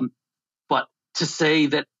to say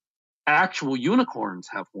that actual unicorns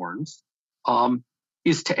have horns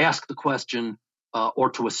is to ask the question, or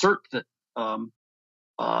to assert that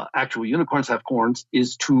actual unicorns have horns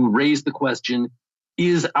is to raise the question,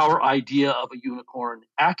 is our idea of a unicorn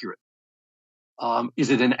accurate? Is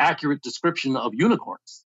it an accurate description of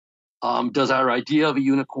unicorns? Does our idea of a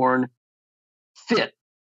unicorn fit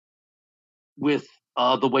with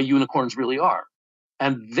the way unicorns really are?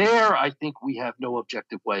 And there, I think we have no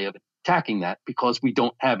objective way of attacking that because we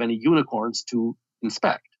don't have any unicorns to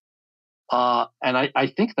inspect. And I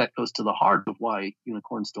think that goes to the heart of why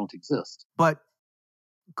unicorns don't exist. But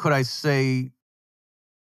could I say,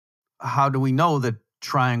 how do we know that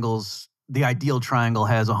the ideal triangle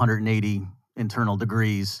has 180 internal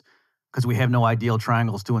degrees? Because we have no ideal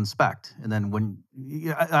triangles to inspect. And then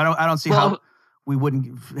I don't see how we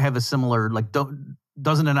wouldn't have a similar,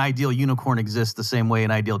 doesn't an ideal unicorn exist the same way an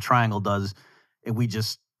ideal triangle does? And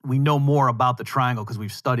we know more about the triangle because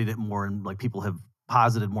we've studied it more and people have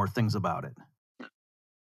posited more things about it.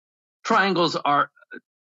 Triangles are,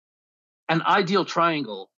 an ideal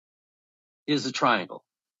triangle is a triangle.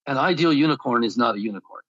 An ideal unicorn is not a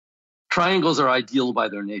unicorn. Triangles are ideal by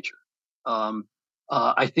their nature.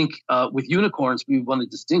 I think with unicorns, we want to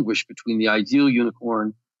distinguish between the ideal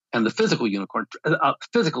unicorn and the physical unicorn.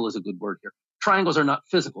 Physical is a good word here. Triangles are not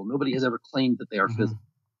physical. Nobody has ever claimed that they are physical.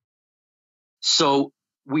 So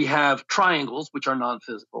we have triangles, which are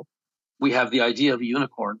non-physical. We have the idea of a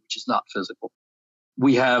unicorn, which is not physical.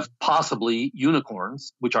 We have possibly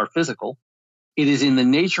unicorns, which are physical. It is in the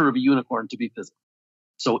nature of a unicorn to be physical.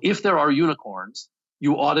 So if there are unicorns,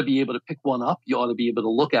 you ought to be able to pick one up. You ought to be able to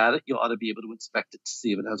look at it. You ought to be able to inspect it to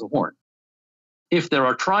see if it has a horn. If there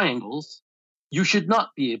are triangles, you should not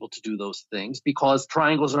be able to do those things because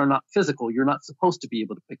triangles are not physical. You're not supposed to be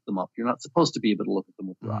able to pick them up. You're not supposed to be able to look at them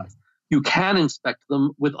with your eyes. You can inspect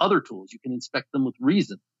them with other tools. You can inspect them with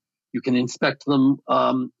reason. You can inspect them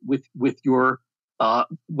with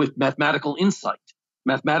mathematical insight.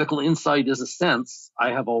 Mathematical insight is a sense,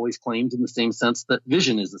 I have always claimed, in the same sense that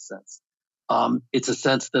vision is a sense. It's a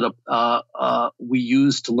sense that we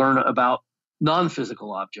use to learn about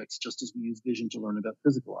non-physical objects, just as we use vision to learn about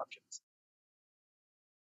physical objects.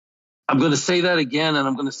 I'm going to say that again, and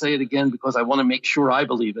I'm going to say it again because I want to make sure I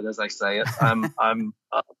believe it as I say it.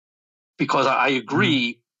 Because I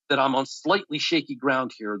agree that I'm on slightly shaky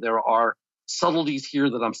ground here. There are subtleties here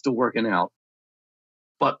that I'm still working out.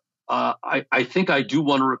 But I think I do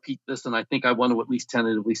want to repeat this, and I think I want to at least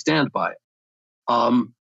tentatively stand by it.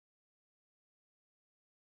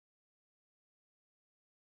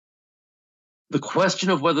 The question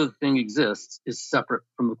of whether the thing exists is separate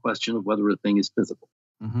from the question of whether a thing is physical.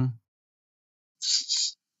 Mm-hmm.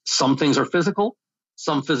 Some things are physical.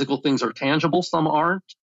 Some physical things are tangible. Some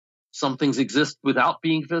aren't. Some things exist without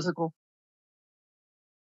being physical.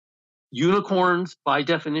 Unicorns, by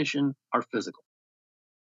definition, are physical.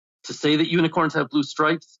 To say that unicorns have blue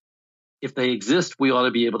stripes, if they exist, we ought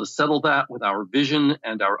to be able to settle that with our vision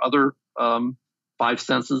and our other five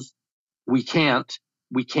senses. We can't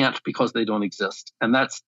because they don't exist. And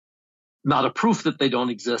that's not a proof that they don't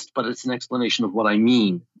exist, but it's an explanation of what I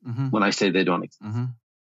mean when I say they don't exist.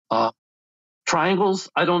 Triangles,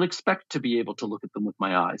 I don't expect to be able to look at them with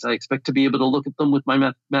my eyes. I expect to be able to look at them with my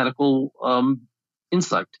mathematical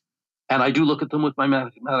insight. And I do look at them with my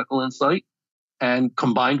mathematical insight and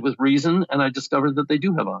combined with reason, and I discovered that they do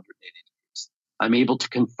have 180 degrees. I'm able to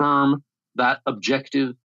confirm that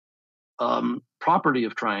objective property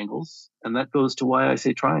of triangles, and that goes to why I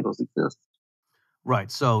say triangles exist.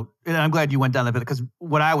 Right. So, and I'm glad you went down that bit, because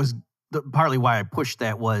partly why I pushed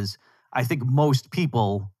that was, I think most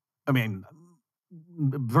people, I mean,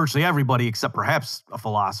 virtually everybody except perhaps a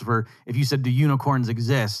philosopher, if you said, do unicorns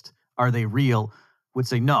exist? Are they real? Would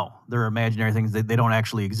say no, they're imaginary things, they don't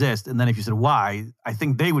actually exist. And then if you said why, I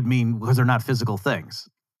think they would mean because they're not physical things,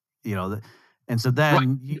 and so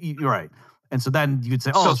then you're right. And so then you'd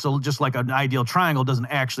say, so just like an ideal triangle doesn't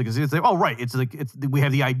actually, because you'd say, oh, right, we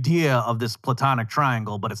have the idea of this platonic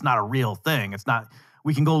triangle, but it's not a real thing. It's not.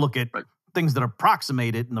 We can go look at things that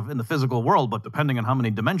approximate it in the physical world, but depending on how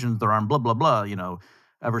many dimensions there are, and blah blah blah.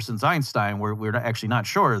 Ever since Einstein, we're actually not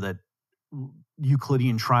sure that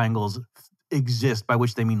Euclidean triangles exist, by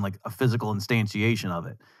which they mean like a physical instantiation of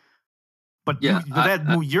it. But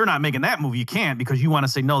you're not making that move. You can't, because you want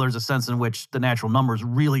to say, no, there's a sense in which the natural numbers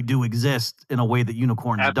really do exist in a way that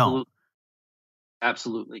unicorns don't.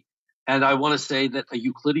 Absolutely. And I want to say that a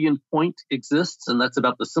Euclidean point exists, and that's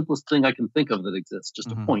about the simplest thing I can think of that exists,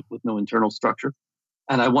 just a point with no internal structure.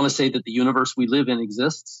 And I want to say that the universe we live in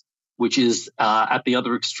exists, which is at the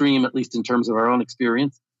other extreme, at least in terms of our own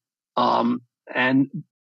experience. And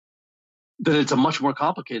that it's a much more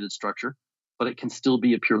complicated structure, but it can still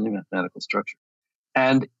be a purely mathematical structure.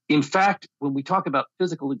 And in fact, when we talk about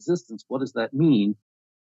physical existence, what does that mean?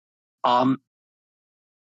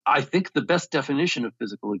 I think the best definition of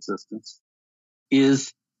physical existence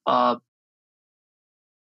is that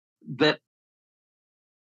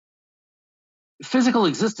physical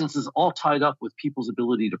existence is all tied up with people's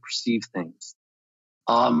ability to perceive things,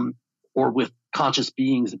 or with conscious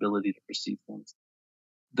beings' ability to perceive things.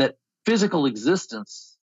 That physical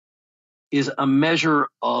existence is a measure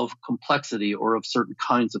of complexity, or of certain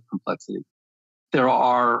kinds of complexity. There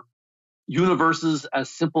are universes as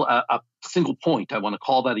simple as a single point. I want to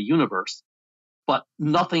call that a universe, but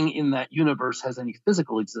nothing in that universe has any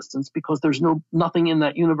physical existence, because there's nothing in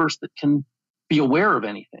that universe that can be aware of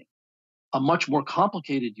anything. A much more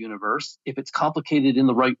complicated universe, if it's complicated in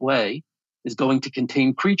the right way, is going to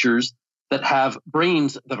contain creatures that have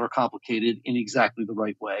brains that are complicated in exactly the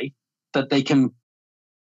right way, that they can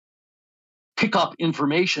pick up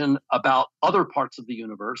information about other parts of the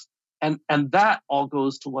universe. And that all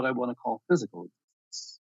goes to what I want to call physical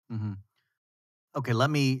existence. Mm-hmm. Okay, let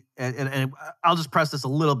me, and I'll just press this a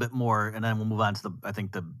little bit more, and then we'll move on to I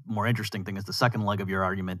think the more interesting thing is the second leg of your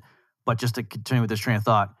argument. But just to continue with this train of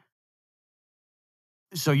thought.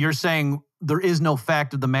 So you're saying there is no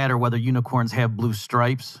fact of the matter whether unicorns have blue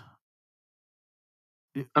stripes?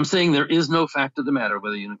 I'm saying there is no fact of the matter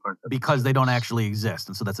whether unicorns have blue stripes. Because they don't actually exist,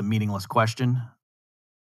 and so that's a meaningless question?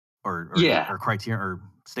 Or criteria or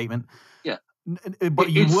statement? Yeah.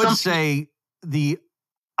 But you would say the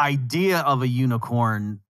idea of a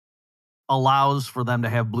unicorn allows for them to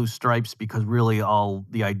have blue stripes, because really all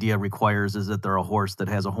the idea requires is that they're a horse that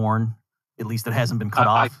has a horn, at least it hasn't been cut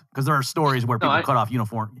off. Because there are stories where people cut off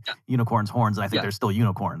unicorns' horns, and I think they're still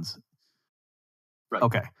unicorns. Right.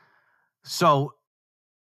 Okay. So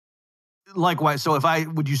likewise,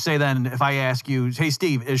 would you say then, if I ask you, hey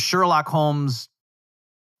Steve, is Sherlock Holmes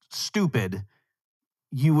stupid?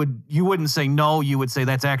 You wouldn't say no, you would say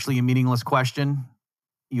that's actually a meaningless question.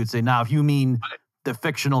 You would say, now, if you mean the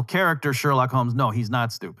fictional character Sherlock Holmes, no, he's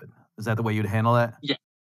not stupid. Is that the way you'd handle that? Yeah.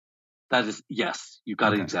 That is, yes, you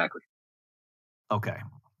got it exactly. Okay.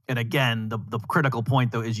 And again, the critical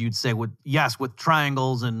point, though, is you'd say with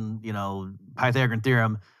triangles and, Pythagorean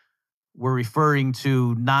theorem, we're referring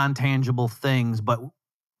to non-tangible things, but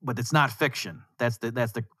it's not fiction. That's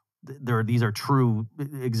the these are true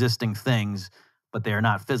existing things, but they are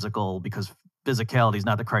not physical because physicality is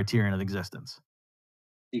not the criterion of existence.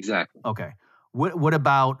 Exactly. Okay. What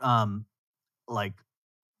about like,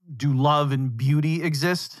 do love and beauty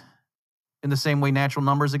exist in the same way natural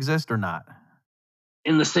numbers exist or not?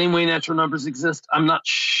 In the same way natural numbers exist, I'm not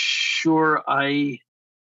sure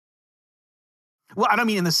Well, I don't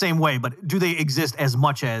mean in the same way, but do they exist as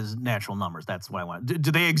much as natural numbers? That's what I want.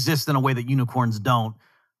 Do they exist in a way that unicorns don't,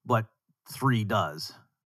 but 3 does?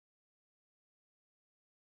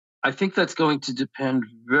 I think that's going to depend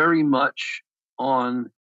very much on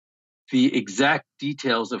the exact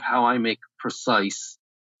details of how I make precise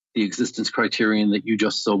the existence criterion that you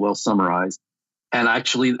just so well summarized. And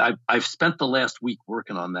actually, I've spent the last week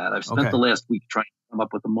working on that. I've spent the last week trying to come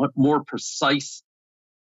up with a more precise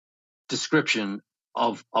description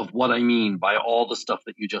of what I mean by all the stuff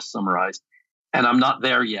that you just summarized. And I'm not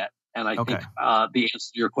there yet. And I think the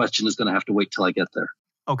answer to your question is going to have to wait till I get there.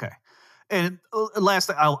 Okay. And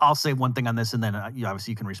last, I'll say one thing on this, and then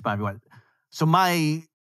obviously you can respond if you want. So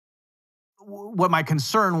what my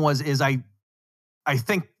concern is I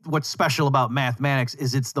think what's special about mathematics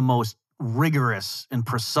is it's the most rigorous and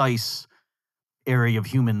precise area of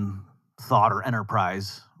human thought or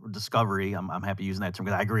enterprise or discovery. I'm happy using that term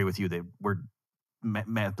because I agree with you.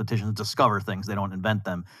 Mathematicians discover things, they don't invent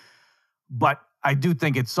them. But I do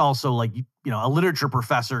think it's also like, a literature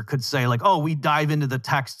professor could say like, oh, we dive into the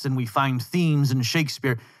texts and we find themes in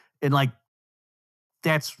Shakespeare. And like,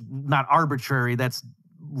 that's not arbitrary. That's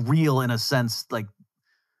real in a sense, like,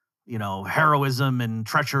 heroism and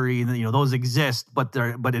treachery, those exist, but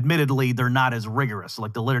admittedly they're not as rigorous.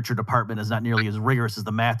 Like the literature department is not nearly as rigorous as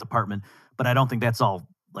the math department, but I don't think that's all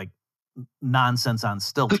like nonsense on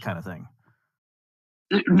stilts kind of thing.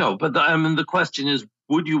 No, but the question is,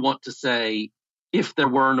 would you want to say if there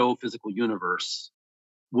were no physical universe,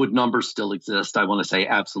 would numbers still exist? I want to say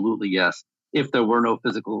absolutely yes. If there were no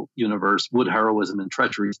physical universe, would heroism and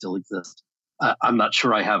treachery still exist? I'm not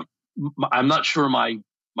sure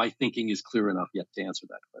my thinking is clear enough yet to answer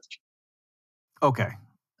that question. Okay.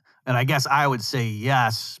 And I guess I would say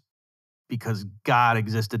yes, because God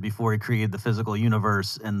existed before he created the physical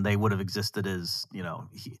universe, and they would have existed as,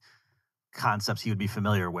 concepts he would be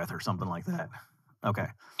familiar with or something like that. Okay.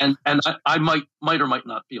 And I might or might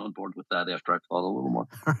not be on board with that after I've thought a little more.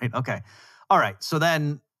 All right. Okay. All right. So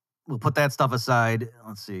then we'll put that stuff aside.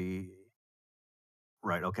 Let's see.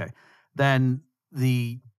 Right. Okay. Then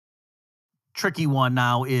the tricky one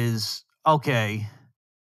now is, okay.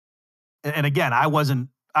 And again, I was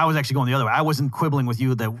actually going the other way. I wasn't quibbling with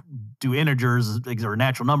you that do integers or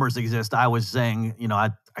natural numbers exist. I was saying,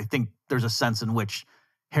 I think there's a sense in which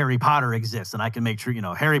Harry Potter exists, and I can make sure,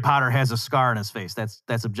 Harry Potter has a scar on his face. That's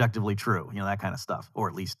objectively true, that kind of stuff, or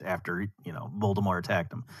at least after, Voldemort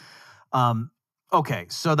attacked him. Okay,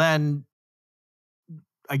 so then,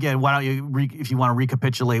 again, why don't you, if you want to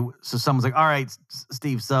recapitulate, so someone's like, all right,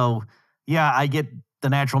 Steve, so yeah, I get the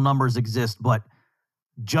natural numbers exist, but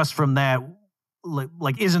just from that,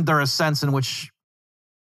 like, isn't there a sense in which,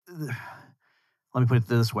 let me put it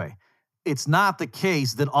this way, it's not the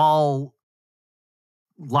case that all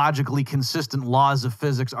logically consistent laws of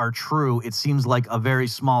physics are true. It seems like a very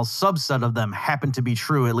small subset of them happen to be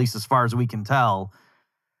true, at least as far as we can tell.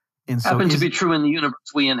 And so happen to be true in the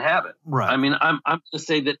universe we inhabit. Right. I mean, I'm going to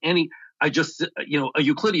say that a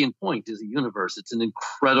Euclidean point is a universe. It's an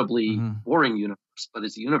incredibly boring universe, but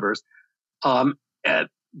it's a universe.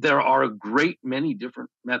 There are a great many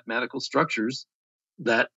different mathematical structures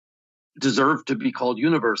that deserve to be called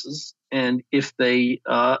universes, and if they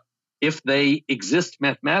exist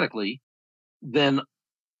mathematically, then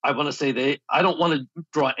I want to say I don't want to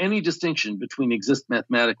draw any distinction between exist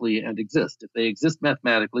mathematically and exist. If they exist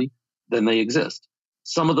mathematically, then they exist.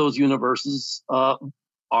 Some of those universes are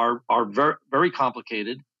very, very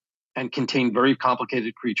complicated and contain very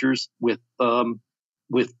complicated creatures with the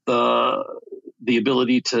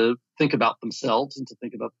ability to think about themselves and to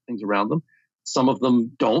think about the things around them. Some of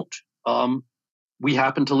them don't. We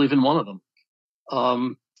happen to live in one of them.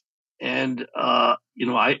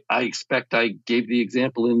 I expect I gave the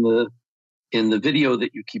example in the video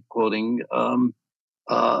that you keep quoting.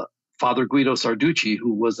 Father Guido Sarducci,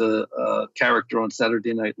 who was a character on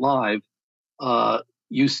Saturday Night Live,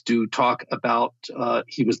 used to talk about.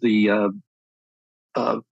 He was the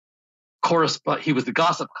he was the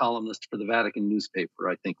gossip columnist for the Vatican newspaper.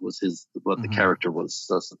 I think was what the character was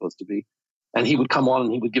supposed to be. And he would come on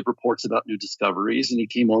and he would give reports about new discoveries. And he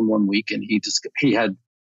came on one week and he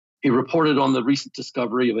reported on the recent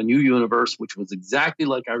discovery of a new universe, which was exactly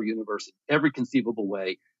like our universe in every conceivable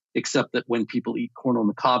way, except that when people eat corn on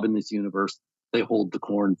the cob in this universe, they hold the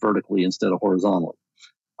corn vertically instead of horizontally.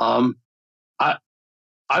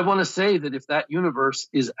 I want to say that if that universe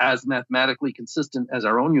is as mathematically consistent as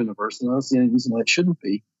our own universe, and I don't see any reason why it shouldn't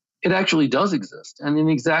be, it actually does exist, and in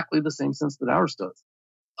exactly the same sense that ours does.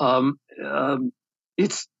 I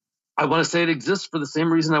want to say it exists for the same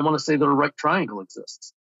reason I want to say that a right triangle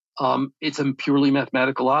exists. It's a purely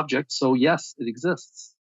mathematical object, so yes, it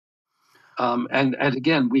exists. And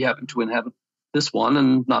again, we happen to inhabit this one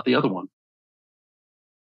and not the other one.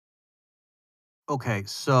 Okay,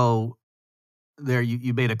 so there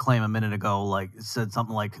you made a claim a minute ago, like it said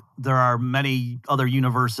something like there are many other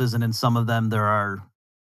universes, and in some of them there are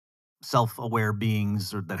self-aware beings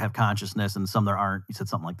that have consciousness, and some there aren't. You said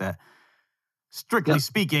something like that. Strictly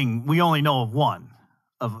speaking, we only know of one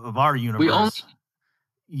of our universe.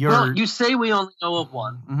 Well, you say we only know of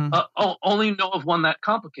one. Mm-hmm. Only know of one that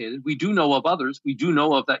complicated. We do know of others. We do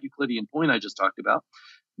know of that Euclidean point I just talked about.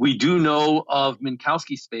 We do know of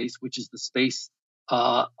Minkowski space, which is the space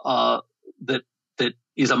that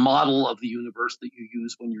is a model of the universe that you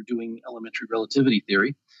use when you're doing elementary relativity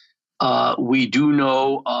theory. We do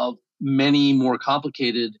know of many more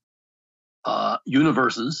complicated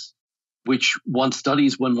universes, which one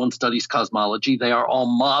studies when one studies cosmology. They are all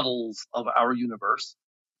models of our universe,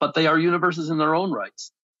 but they are universes in their own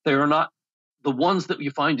rights. They are not the ones that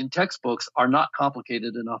you find in textbooks are not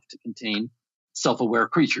complicated enough to contain self-aware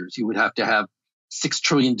creatures. You would have to have 6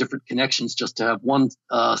 trillion different connections just to have one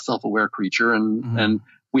self-aware creature, and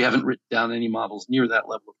we haven't written down any models near that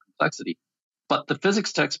level of complexity. But the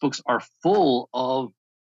physics textbooks are full of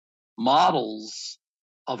models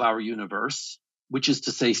of our universe, which is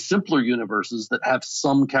to say simpler universes that have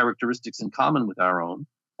some characteristics in common with our own,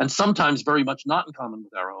 and sometimes very much not in common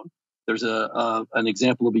with our own. There's an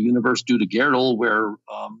example of a universe due to Gödel where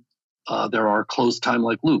there are closed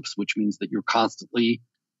time-like loops, which means that you're constantly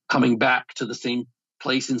coming back to the same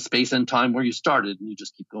place in space and time where you started, and you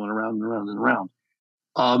just keep going around and around and around.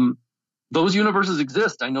 Those universes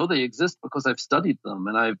exist. I know they exist because I've studied them,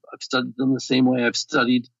 and I've studied them the same way I've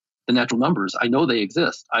studied the natural numbers. I know they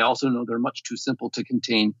exist. I also know they're much too simple to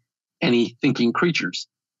contain any thinking creatures.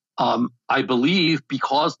 I believe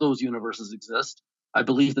because those universes exist, I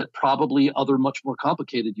believe that probably other much more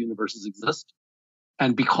complicated universes exist.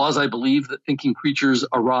 And because I believe that thinking creatures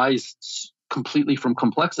arise completely from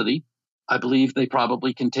complexity, I believe they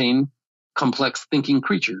probably contain complex thinking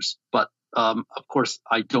creatures. But of course,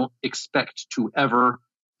 I don't expect to ever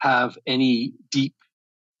have any deep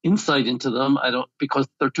insight into them. I don't, because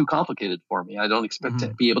they're too complicated for me. I don't expect to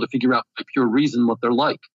be able to figure out by pure reason what they're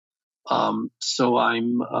like. So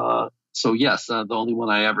yes, the only one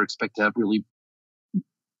I ever expect to have really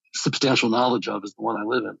substantial knowledge of is the one I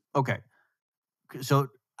live in. Okay. So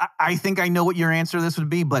I think I know what your answer to this would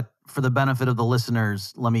be, but for the benefit of the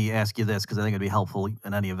listeners, let me ask you this, because I think it'd be helpful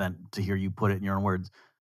in any event to hear you put it in your own words.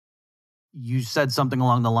 You said something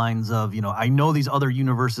along the lines of, I know these other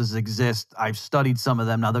universes exist. I've studied some of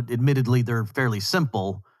them. Now, admittedly, they're fairly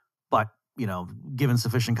simple, but, given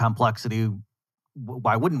sufficient complexity,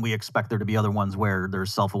 why wouldn't we expect there to be other ones where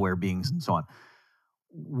there's self-aware beings and so on?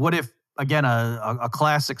 What if, again, a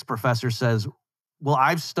classics professor says, well,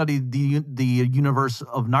 I've studied the universe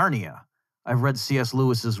of Narnia. I've read C.S.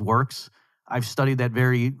 Lewis's works. I've studied that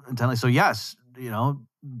very intently. So yes,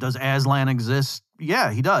 does Aslan exist?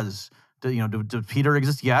 Yeah, he does. Does Peter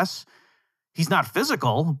exist? Yes. He's not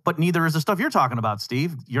physical, but neither is the stuff you're talking about,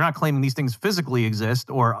 Steve. You're not claiming these things physically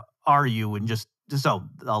exist, or are you? And just so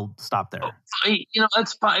I'll stop there.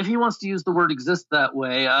 That's fine. If he wants to use the word exist that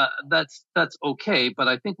way, that's okay. But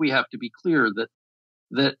I think we have to be clear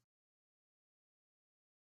that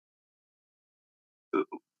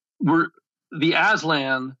the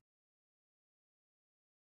Aslan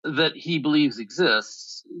that he believes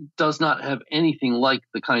exists does not have anything like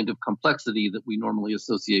the kind of complexity that we normally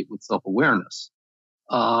associate with self-awareness.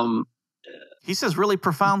 He says really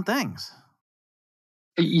profound things.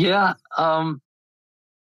 Yeah.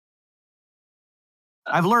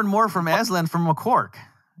 I've learned more from Aslan from McCork,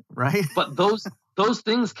 right? But those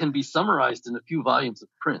things can be summarized in a few volumes of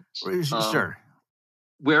print. Sure.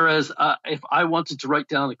 Whereas if I wanted to write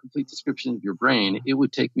down a complete description of your brain, it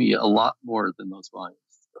would take me a lot more than those volumes.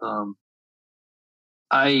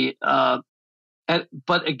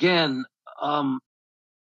 But again,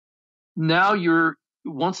 now you're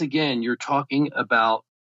talking about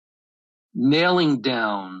nailing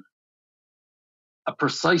down a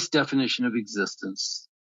precise definition of existence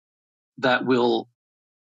that will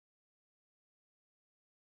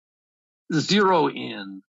zero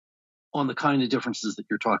in on the kind of differences that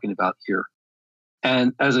you're talking about here.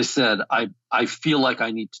 And as I said, I feel like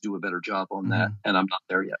I need to do a better job on that, and I'm not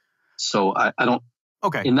there yet. So I don't.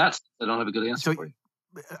 Okay. In that sense, I don't have a good answer for you.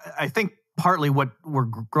 I think partly what we're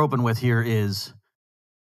groping with here is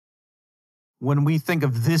when we think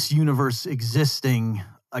of this universe existing,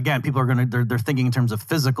 again, people are they're thinking in terms of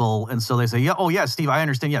physical. And so they say, yeah, oh yeah, Steve, I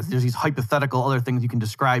understand. Yes, there's these hypothetical other things you can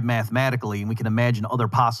describe mathematically, and we can imagine other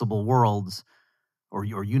possible worlds or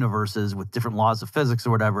universes with different laws of physics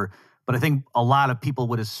or whatever. But I think a lot of people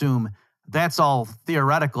would assume that's all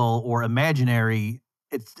theoretical or imaginary.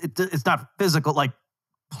 It's not physical. Like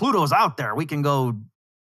Pluto's out there. We can go,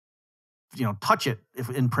 touch it if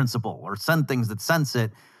in principle or send things that sense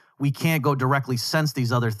it. We can't go directly sense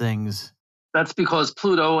these other things. That's because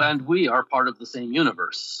Pluto and we are part of the same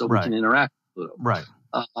universe, so we can interact with Pluto. Right.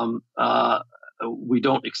 We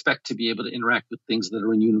don't expect to be able to interact with things that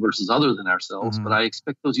are in universes other than ourselves, but I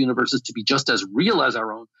expect those universes to be just as real as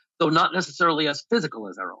our own, though not necessarily as physical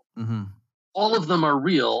as our own. Mm-hmm. All of them are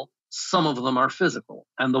real. Some of them are physical.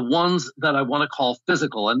 And the ones that I want to call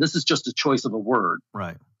physical, and this is just a choice of a word.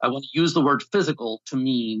 Right. I want to use the word physical to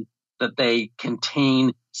mean that they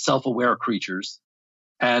contain self-aware creatures.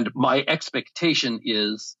 And my expectation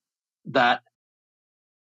is that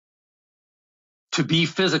to be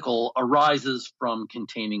physical arises from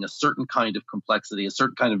containing a certain kind of complexity, a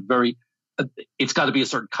certain kind of it's got to be a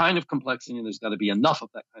certain kind of complexity, and there's got to be enough of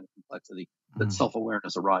that kind of complexity that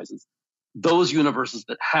self-awareness arises. Those universes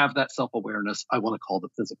that have that self-awareness, I want to call the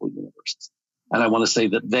physical universes. And I want to say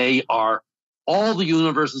that all the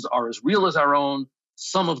universes are as real as our own.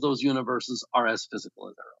 Some of those universes are as physical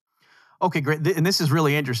as our own. Okay, great. And this is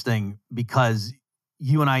really interesting because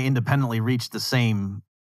you and I independently reached the same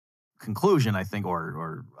conclusion, I think,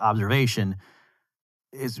 or observation,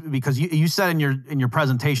 is because you said in your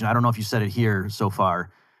presentation, I don't know if you said it here so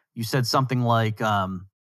far, you said something like,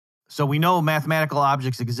 so we know mathematical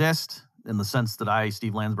objects exist in the sense that I,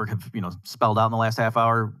 Steve Landsburg, have spelled out in the last half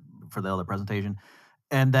hour for the other presentation,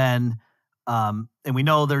 and then and we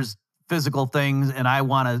know there's physical things, and I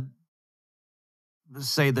want to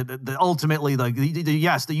say that ultimately,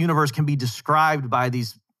 yes, the universe can be described by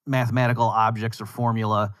these mathematical objects or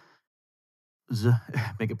formula,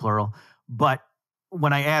 make it plural. But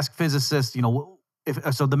when I ask physicists,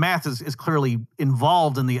 so the math is clearly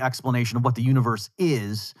involved in the explanation of what the universe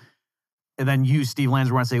is. And then you, Steve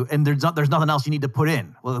Landsburg, want to say, and there's nothing else you need to put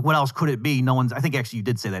in. Well, what else could it be? I think actually you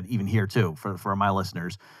did say that even here too, for my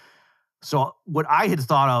listeners. So what I had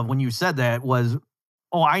thought of when you said that was,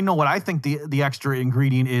 I know what I think the extra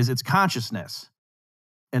ingredient is. It's consciousness.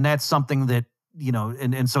 And that's something that,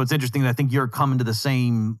 and so it's interesting that I think you're coming to the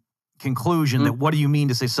same conclusion that what do you mean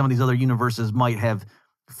to say some of these other universes might have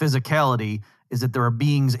physicality, is that there are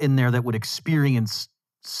beings in there that would experience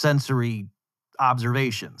sensory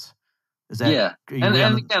observations. Is that? Yeah. And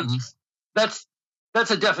again, that's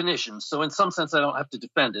a definition. So in some sense, I don't have to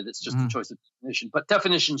defend it. It's just a choice of definition. But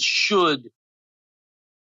definitions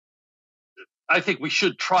I think we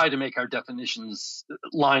should try to make our definitions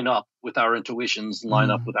line up with our intuitions, line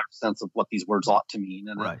up with our sense of what these words ought to mean.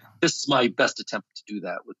 And this is my best attempt to do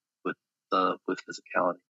that with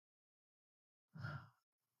physicality.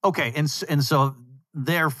 Okay. And so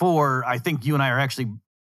therefore, I think you and I are actually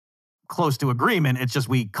close to agreement. It's just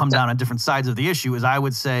we come down on different sides of the issue. Is I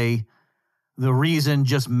would say the reason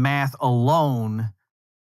just math alone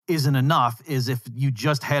isn't enough is if you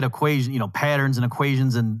just had patterns and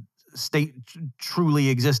equations and truly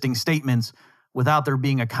existing statements without there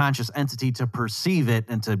being a conscious entity to perceive it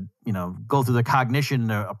and to, go through the cognition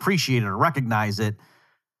to appreciate it or recognize it.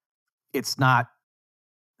 It's not,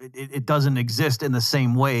 it doesn't exist in the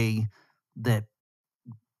same way that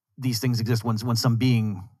these things exist when some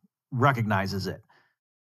being recognizes it.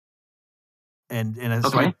 And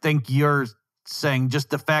so I think you're saying just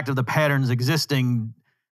the fact of the patterns existing,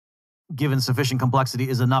 given sufficient complexity,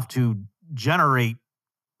 is enough to generate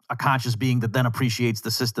a conscious being that then appreciates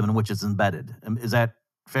the system in which it's embedded. Is that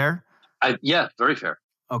fair? Yeah, very fair.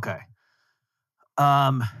 Okay.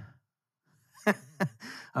 I'm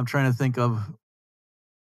trying to think of.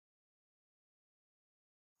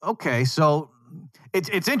 Okay, so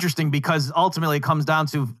it's interesting because ultimately it comes down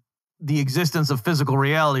to the existence of physical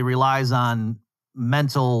reality relies on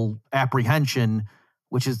mental apprehension,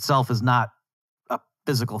 which itself is not a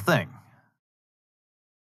physical thing,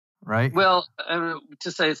 right? Well,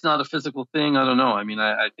 to say it's not a physical thing, I don't know. I mean,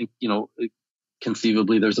 I think,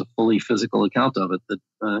 conceivably there's a fully physical account of it,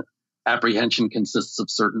 that apprehension consists of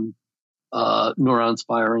certain neurons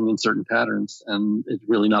firing in certain patterns, and it's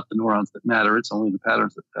really not the neurons that matter. It's only the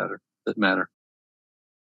patterns that matter.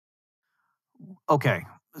 Okay.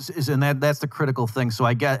 And that's the critical thing. So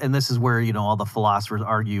I get, and this is where, all the philosophers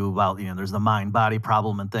argue about, there's the mind-body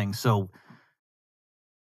problem and things. So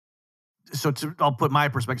I'll put my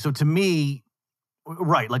perspective. So to me,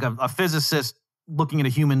 right, like a physicist looking at a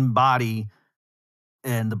human body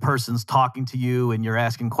and the person's talking to you and you're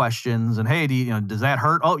asking questions and, hey, does that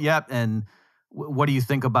hurt? Oh, yep. And what do you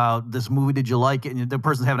think about this movie? Did you like it? And the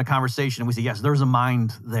person's having a conversation and we say, yes, there's a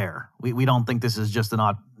mind there. We don't think this is just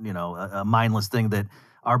a mindless thing. That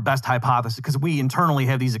our best hypothesis, because we internally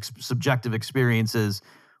have these subjective experiences.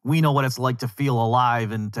 We know what it's like to feel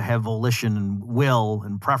alive and to have volition and will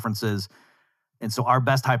and preferences. And so our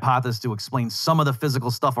best hypothesis to explain some of the physical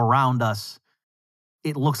stuff around us,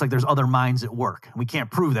 it looks like there's other minds at work. We can't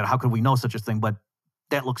prove that. How could we know such a thing? But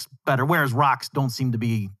that looks better. Whereas rocks don't seem to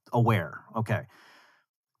be aware. Okay.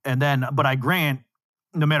 But I grant,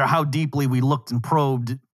 no matter how deeply we looked and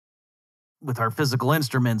probed with our physical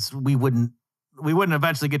instruments, we wouldn't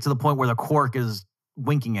eventually get to the point where the quark is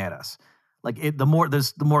winking at us. Like the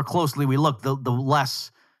more closely we look, the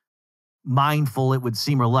less mindful it would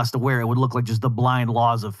seem, or less aware. It would look like just the blind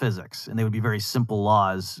laws of physics, and they would be very simple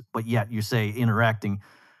laws, but yet you say interacting.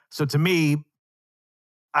 So to me,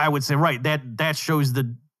 I would say, right, that shows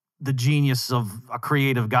the genius of a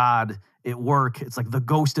creative God at work. It's like the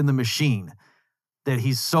ghost in the machine, that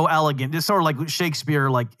he's so elegant. It's sort of like Shakespeare,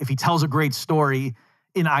 like if he tells a great story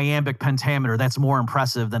in iambic pentameter, that's more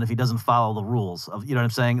impressive than if he doesn't follow the rules of, you know what I'm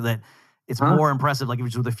saying? That it's more impressive, like if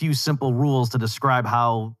it's with a few simple rules to describe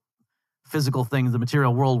how physical things, the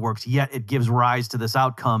material world works, yet it gives rise to this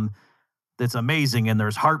outcome that's amazing. And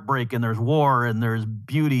there's heartbreak and there's war and there's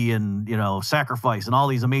beauty and, sacrifice and all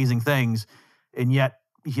these amazing things. And yet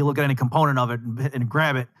if you look at any component of it and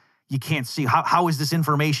grab it, you can't see how is this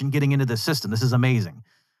information getting into the system? This is amazing.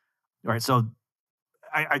 All right. So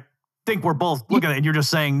I think we're both looking at it and you're just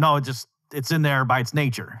saying, no, it's in there by its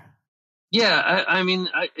nature. Yeah.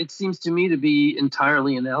 It seems to me to be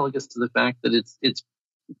entirely analogous to the fact that it's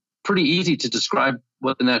pretty easy to describe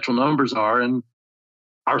what the natural numbers are. And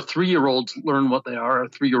our 3-year-olds learn what they are. Our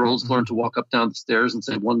 3-year-olds learn to walk up down the stairs and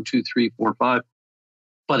say 1, 2, 3, 4, 5.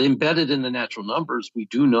 But embedded in the natural numbers, we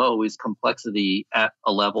do know is complexity at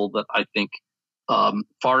a level that I think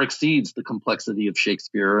far exceeds the complexity of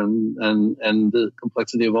Shakespeare and the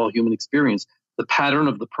complexity of all human experience. The pattern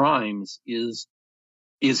of the primes is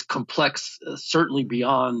complex, certainly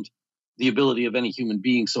beyond the ability of any human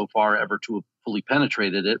being so far ever to have fully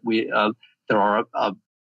penetrated it. There are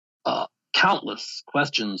countless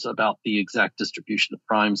questions about the exact distribution of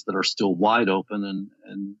primes that are still wide open,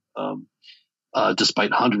 and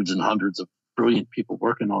despite hundreds and hundreds of brilliant people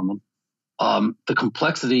working on them. The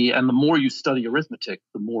complexity, and the more you study arithmetic,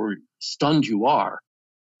 the more stunned you are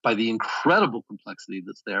by the incredible complexity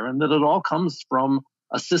that's there, and that it all comes from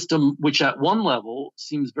a system which at one level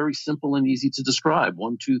seems very simple and easy to describe.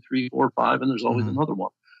 1, 2, 3, 4, 5, and there's always another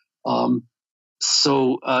one.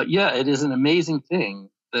 It is an amazing thing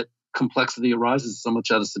that complexity arises so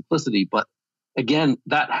much out of simplicity. But again,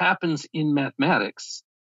 that happens in mathematics.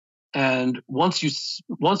 And once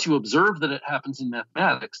you observe that it happens in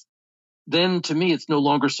mathematics, then to me, it's no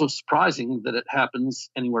longer so surprising that it happens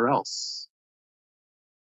anywhere else.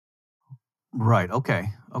 Right. Okay.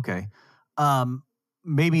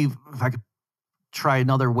 Maybe if I could try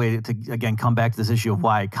another way to again, come back to this issue of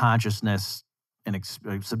why consciousness and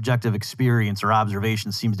subjective experience or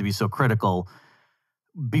observation seems to be so critical.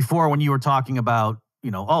 Before, when you were talking about,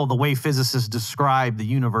 the way physicists describe the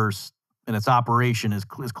universe and its operation is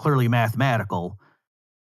clearly mathematical.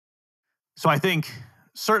 So I think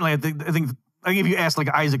if you ask like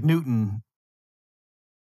Isaac Newton,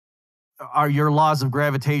 are your laws of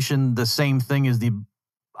gravitation the same thing as the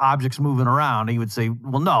objects moving around? He would say,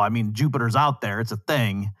 well, no, Jupiter's out there. It's a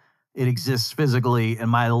thing. It exists physically. And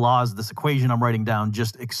my laws, this equation I'm writing down,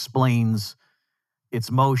 just explains its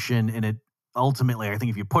motion. And it ultimately, I think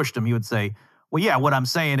if you pushed him, he would say, well, yeah, what I'm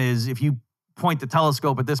saying is if you point the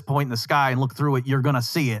telescope at this point in the sky and look through it, you're going to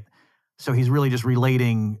see it. So he's really just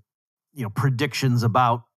relating, predictions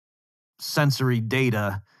about sensory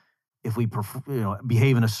data if we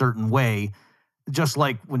behave in a certain way. Just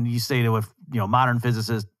like when you say to a modern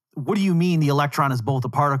physicist, what do you mean the electron is both a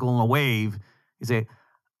particle and a wave? You say,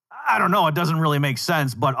 I don't know, it doesn't really make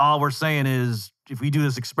sense, but all we're saying is if we do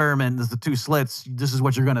this experiment, there's the 2 slits, this is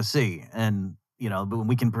what you're going to see. And, but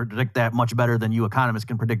we can predict that much better than you economists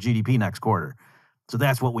can predict GDP next quarter. So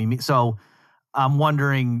that's what we mean. So I'm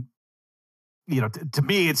wondering, to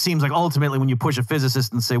me, it seems like ultimately when you push a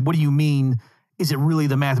physicist and say, what do you mean? Is it really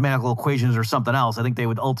the mathematical equations or something else? I think they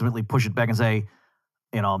would ultimately push it back and say,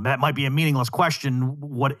 that might be a meaningless question.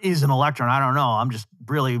 What is an electron? I don't know. I'm just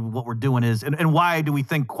really what we're doing is, and why do we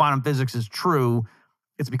think quantum physics is true?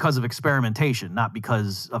 It's because of experimentation, not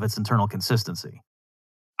because of its internal consistency.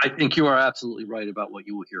 I think you are absolutely right about what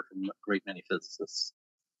you will hear from a great many physicists.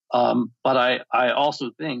 But I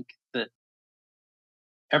also think that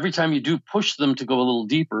every time you do push them to go a little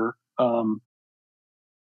deeper,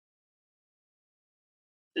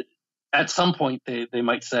 at some point they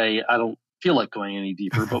might say, I don't feel like going any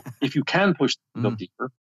deeper. But if you can push them to go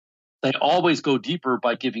deeper, they always go deeper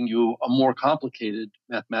by giving you a more complicated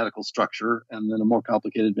mathematical structure and then a more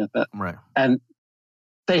complicated mathematics. Right. And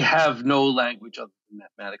they have no language other than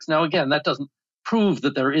mathematics. Now, again, that doesn't prove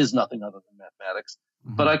that there is nothing other than mathematics.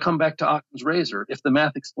 But I come back to Occam's razor. If the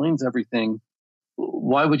math explains everything,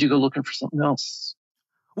 why would you go looking for something else?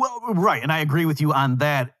 Well, right. And I agree with you on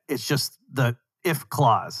that. It's just the if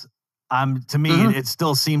clause. To me, it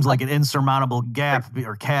still seems like an insurmountable gap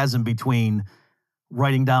or chasm between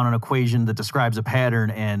writing down an equation that describes a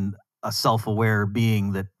pattern and a self-aware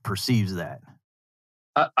being that perceives that.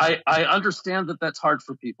 I understand that that's hard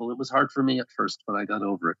for people. It was hard for me at first, but I got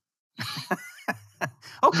over it.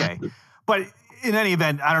 Okay. But in any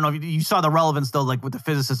event, I don't know if you saw the relevance, though, like with the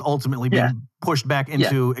physicists ultimately being pushed back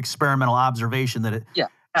into experimental observation that it. Yeah,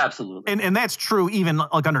 absolutely. And that's true even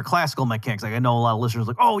like under classical mechanics. Like I know a lot of listeners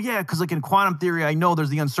like, oh, yeah, because like in quantum theory, I know there's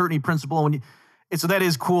the uncertainty principle. And so that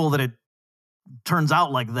is cool that it turns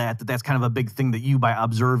out like that's kind of a big thing that you, by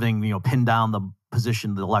observing, pin down the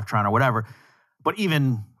position of the electron or whatever. But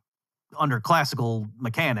even under classical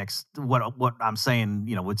mechanics, what I'm saying,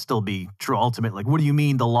 would still be true ultimately. Like, what do you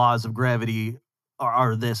mean the laws of gravity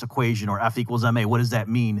are this equation, or F equals ma? What does that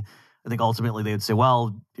mean? I think ultimately they would say,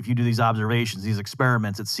 well, if you do these observations, these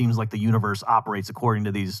experiments, it seems like the universe operates according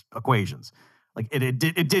to these equations. Like it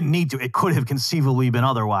didn't need to. It could have conceivably been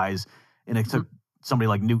otherwise, and it took somebody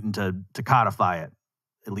like Newton to codify it,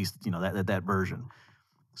 at least that version.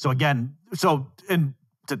 So again, and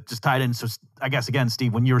to just tie it in. So I guess again,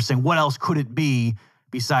 Steve, when you were saying what else could it be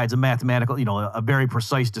besides a mathematical, a very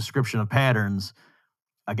precise description of patterns,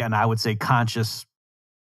 again, I would say conscious,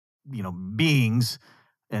 beings.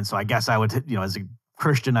 And so I guess I would, as a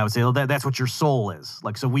Christian, I would say, well, that's what your soul is.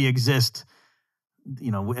 Like, so we exist,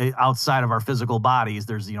 outside of our physical bodies.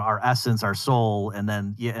 There's, our essence, our soul. And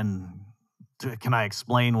then, can I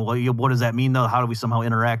explain, what does that mean though? How do we somehow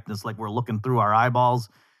interact? And it's like, we're looking through our eyeballs.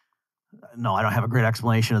 No, I don't have a great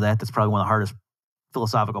explanation of that. That's probably one of the hardest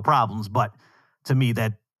philosophical problems. But to me,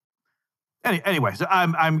 that anyway. So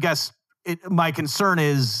I'm guess my concern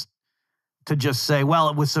is to just say,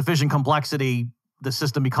 well, with sufficient complexity, the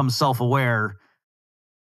system becomes self-aware.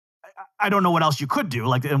 I don't know what else you could do.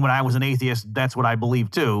 Like, and when I was an atheist, that's what I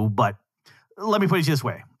believed too. But let me put it this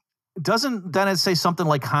way: doesn't Dennett say something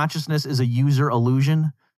like consciousness is a user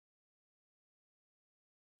illusion?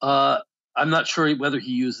 I'm not sure whether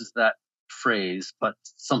he uses that phrase, but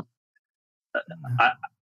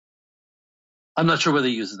I'm not sure whether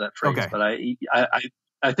he uses that phrase. Okay. But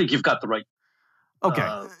I think you've got the right. Okay,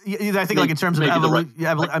 I think like in terms of evolution,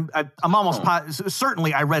 I'm almost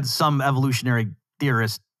certainly I read some evolutionary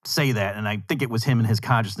theorists say that, and I think it was him and his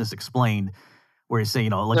consciousness explained, where he's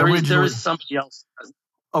saying, like there is somebody else.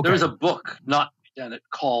 Okay. There is a book, not Dennett,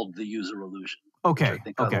 called The User Illusion. Okay.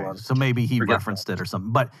 So maybe he referenced it or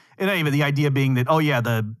something. But in any event, the idea being that,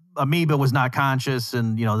 the amoeba was not conscious,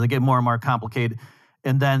 and they get more and more complicated.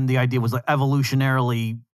 And then the idea was like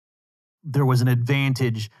evolutionarily, there was an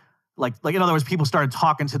advantage. Like in other words, people started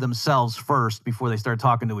talking to themselves first before they started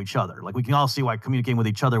talking to each other. Like we can all see why communicating with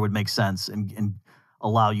each other would make sense and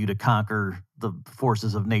allow you to conquer the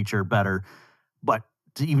forces of nature better. But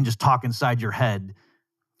to even just talk inside your head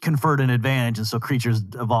conferred an advantage, and so creatures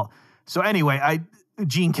evolved. So anyway,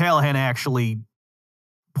 Gene Callahan actually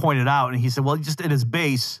pointed out, and he said, well, just at its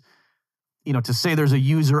base, to say there's a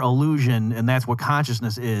user illusion and that's what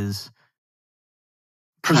consciousness is,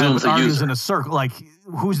 presumes the user in a circle. Like,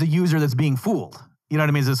 who's the user that's being fooled? You know what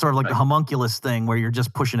I mean? It's sort of like the homunculus thing where you're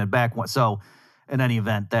just pushing it back. So in any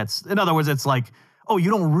event, in other words, it's like, oh,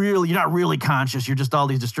 you're not really conscious. You're just all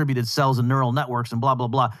these distributed cells and neural networks and blah, blah,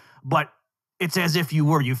 blah. But it's as if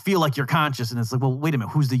you feel like you're conscious, and it's like, well, wait a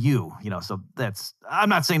minute, who's the you? So I'm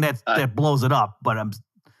not saying that blows it up, but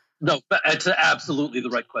no, but it's absolutely the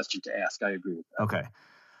right question to ask. I agree with that. Okay.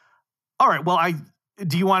 All right. Well,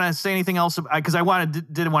 do you want to say anything else? Because I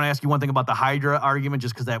did want to ask you one thing about the Hydra argument,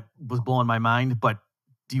 just because that was blowing my mind. But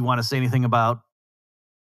do you want to say anything about?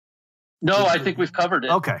 No, I think we've covered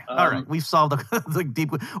it. Okay. All right. We've solved the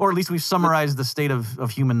deep, or at least we've summarized the state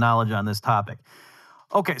of human knowledge on this topic.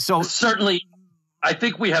 Okay. So certainly, I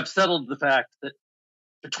think we have settled the fact that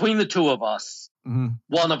between the two of us,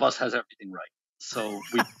 one of us has everything right. So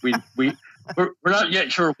we're not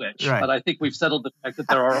yet sure which, but I think we've settled the fact that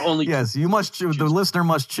there are only you must choose. The listener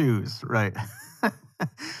must choose, right?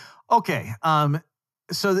 Okay.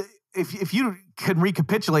 So if you can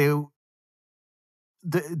recapitulate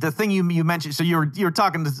the thing you mentioned, so you're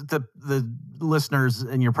talking to the listeners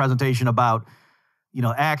in your presentation about,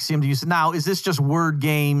 axioms. You said, now, is this just word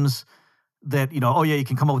games that, oh yeah, you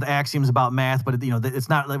can come up with axioms about math, but it's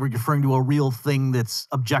not like we're referring to a real thing that's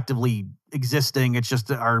objectively existing. It's just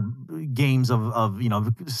our games of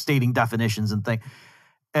stating definitions and things.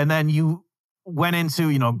 And then you went into,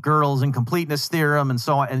 Gödel's incompleteness theorem and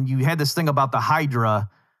so on, and you had this thing about the Hydra.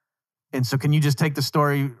 And so can you just take the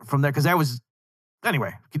story from there? Because that was,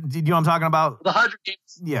 anyway, do you know what I'm talking about? The Hydra game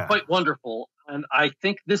is quite wonderful. And I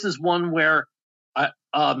think this is one where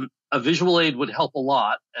a visual aid would help a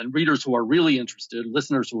lot. And readers who are really interested,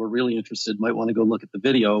 listeners who are really interested might want to go look at the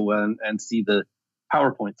video and see the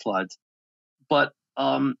PowerPoint slides. But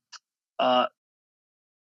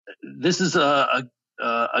this is a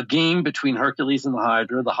game between Hercules and the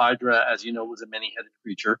Hydra. The Hydra, as you know, was a many-headed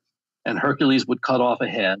creature. And Hercules would cut off a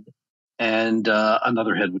head, and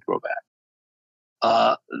another head would grow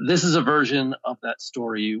back. This is a version of that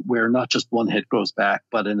story where not just one head grows back,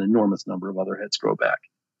 but an enormous number of other heads grow back,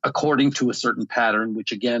 according to a certain pattern,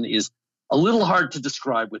 which again is a little hard to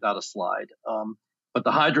describe without a slide. But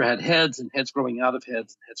the Hydra had heads and heads growing out of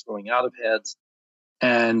heads and heads growing out of heads.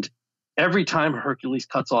 And every time Hercules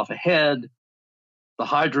cuts off a head, the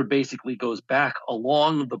Hydra basically goes back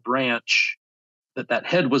along the branch that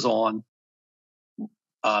head was on,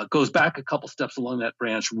 goes back a couple steps along that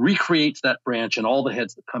branch, recreates that branch and all the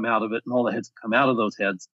heads that come out of it and all the heads that come out of those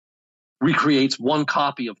heads, recreates one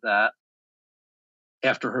copy of that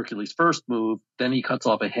after Hercules' first move. Then he cuts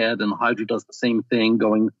off a head, and the Hydra does the same thing,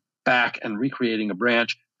 going back and recreating a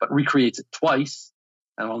branch, but recreates it twice.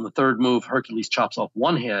 And on the third move, Hercules chops off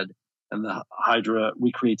one head, and the Hydra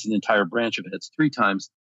recreates an entire branch of heads 3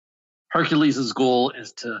 times. Hercules' goal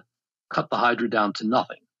is to cut the Hydra down to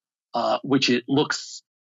nothing, which it looks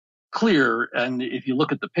clear. And if you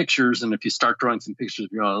look at the pictures, and if you start drawing some pictures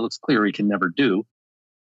of your own, it looks clear he can never do.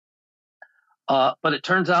 But it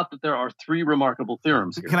turns out that there are 3 remarkable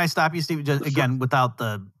theorems here. Can I stop you, Steve? Just, again, without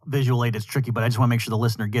the visual aid, it's tricky, but I just want to make sure the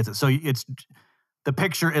listener gets it. So it's the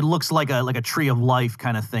picture, it looks like a tree of life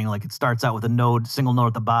kind of thing. Like it starts out with a single node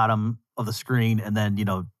at the bottom of the screen, and then,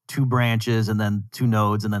 2 branches, and then 2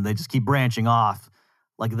 nodes, and then they just keep branching off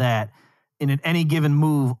like that. And in any given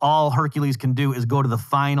move, all Hercules can do is go to the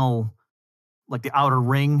final, like the outer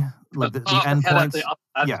ring, like the end points.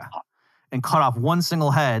 And cut off one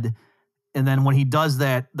single head. And then when he does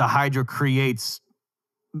that, the Hydra creates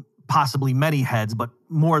possibly many heads, but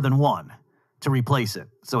more than one to replace it.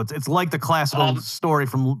 So it's like the classical story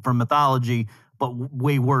from mythology, but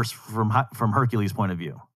way worse from Hercules' point of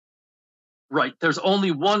view. Right. There's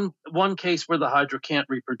only one case where the Hydra can't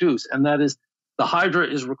reproduce, and that is the Hydra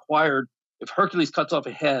is required. If Hercules cuts off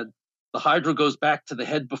a head, the Hydra goes back to the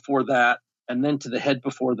head before that, and then to the head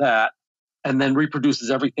before that, and then reproduces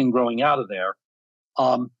everything growing out of there.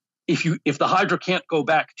 If the Hydra can't go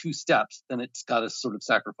back 2 steps, then it's got to sort of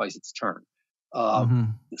sacrifice its turn.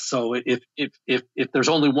 So if there's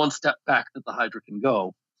only 1 step back that the Hydra can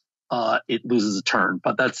go, it loses a turn.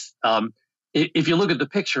 But that's if you look at the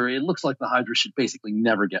picture, it looks like the Hydra should basically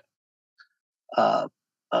never get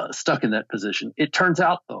stuck in that position. It turns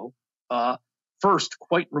out, though, first,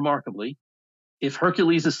 quite remarkably, if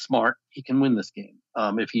Hercules is smart, he can win this game.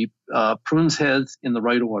 If he prunes heads in the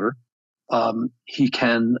right order, he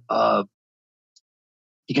can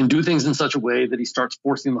do things in such a way that he starts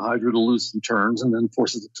forcing the Hydra to lose some turns, and then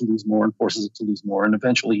forces it to lose more and forces it to lose more, and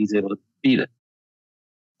eventually he's able to beat it.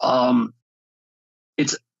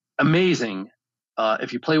 It's amazing.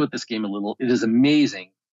 If you play with this game a little, it is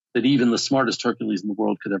amazing that even the smartest Hercules in the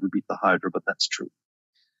world could ever beat the Hydra, but that's true.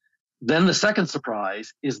 Then the second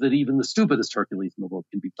surprise is that even the stupidest Hercules in the world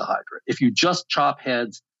can beat the Hydra. If you just chop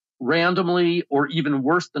heads randomly, or even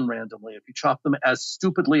worse than randomly, if you chop them as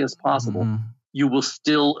stupidly as possible, you will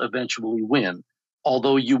still eventually win.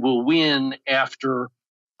 Although you will win after,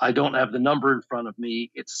 I don't have the number in front of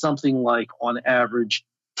me, it's something like on average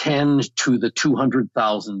 10 to the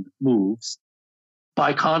 200,000 moves.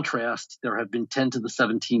 By contrast, there have been 10 to the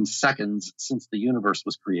 17 seconds since the universe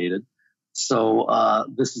was created. So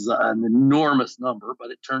this is an enormous number,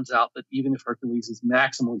 but it turns out that even if Hercules is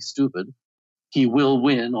maximally stupid, he will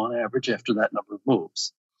win on average after that number of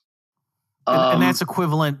moves. And that's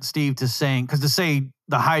equivalent, Steve, to saying, because to say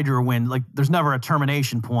the Hydra win, like there's never a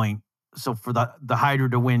termination point. So for the Hydra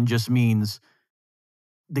to win just means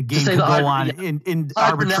the game could go on in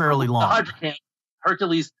arbitrarily long. The Hydra can't.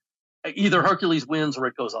 Either Hercules wins or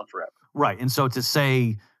it goes on forever. Right. And so to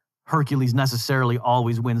say Hercules necessarily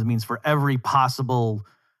always wins means for every possible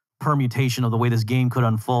permutation of the way this game could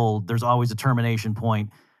unfold, there's always a termination point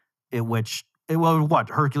at which,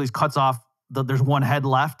 Hercules cuts off, there's one head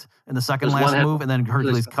left in the second last move, and then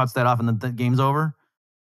Hercules cuts that off, and then the game's over?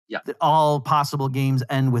 Yeah. All possible games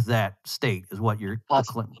end with that state, is what you're...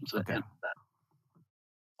 Okay.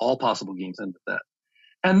 All possible games end with that.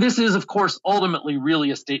 And this is, of course, ultimately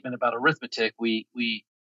really a statement about arithmetic. We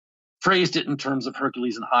phrased it in terms of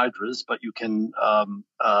Hercules and Hydras, but you can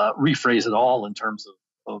rephrase it all in terms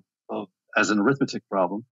of as an arithmetic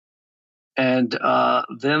problem. And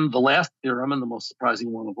then the last theorem, and the most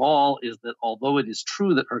surprising one of all, is that although it is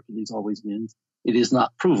true that Hercules always wins, it is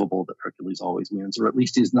not provable that Hercules always wins, or at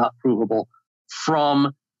least is not provable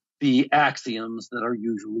from the axioms that are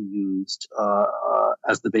usually used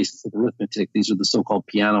as the basis of arithmetic. These are the so-called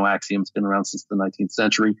piano axioms, been around since the 19th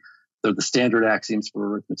century. They're the standard axioms for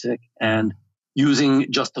arithmetic. And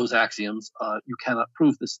using just those axioms, you cannot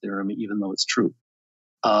prove this theorem, even though it's true.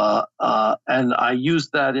 And I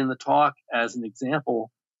used that in the talk as an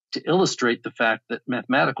example to illustrate the fact that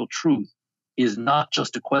mathematical truth is not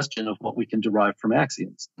just a question of what we can derive from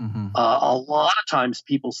axioms. Mm-hmm. A lot of times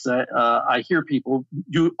people say, I hear people,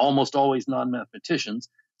 almost always non-mathematicians,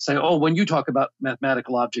 say, oh, when you talk about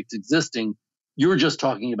mathematical objects existing, you're just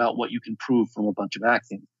talking about what you can prove from a bunch of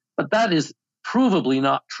axioms. But that is provably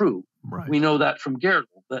not true. Right. We know that from Gödel,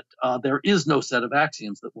 that there is no set of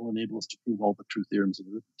axioms that will enable us to prove all the true theorems of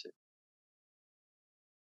arithmetic.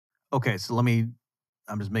 Okay, so I'm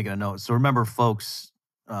just making a note. So remember, folks,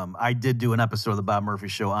 I did do an episode of the Bob Murphy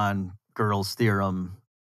Show on Gödel's theorem.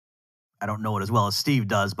 I don't know it as well as Steve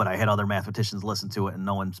does, but I had other mathematicians listen to it, and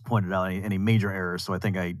no one's pointed out any major errors, so I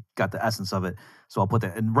think I got the essence of it. So I'll put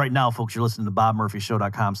that. And right now, folks, you're listening to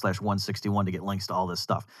bobmurphyshow.com/161 to get links to all this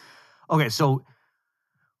stuff. Okay, so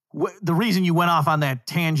the reason you went off on that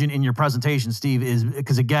tangent in your presentation, Steve, is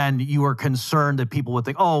because, again, you were concerned that people would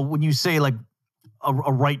think, oh, when you say, like, a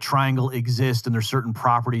right triangle exists and there's certain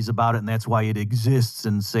properties about it, and that's why it exists,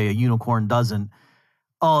 and say a unicorn doesn't.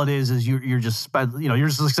 All it is you're just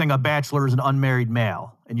saying a bachelor is an unmarried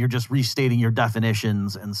male, and you're just restating your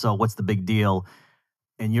definitions. And so, what's the big deal?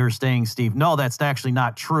 And you're saying, Steve, no, that's actually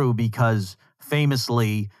not true, because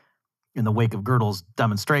famously, in the wake of Gödel's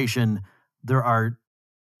demonstration, there are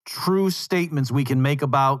true statements we can make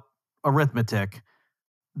about arithmetic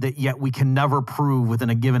that yet we can never prove within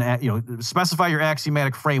a given, specify your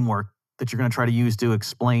axiomatic framework that you're going to try to use to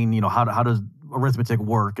explain, how does arithmetic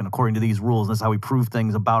work, and according to these rules, that's how we prove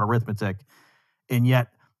things about arithmetic. And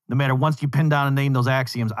yet, no matter, once you pin down and name those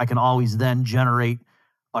axioms, I can always then generate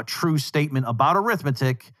a true statement about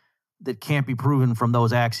arithmetic that can't be proven from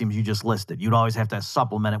those axioms you just listed. You'd always have to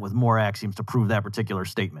supplement it with more axioms to prove that particular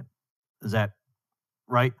statement. Is that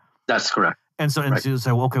right? That's correct. And so, right. So you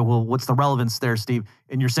say, well, okay, well, what's the relevance there, Steve?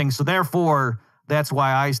 And you're saying, so therefore, that's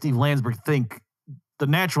why I, Steve Landsburg, think the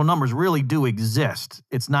natural numbers really do exist.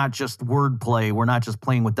 It's not just wordplay. We're not just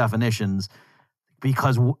playing with definitions,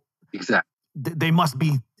 because exactly they must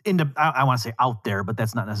be, I want to say out there, but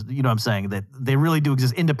that's not necessarily, you know what I'm saying, that they really do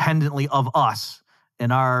exist independently of us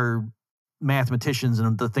and our mathematicians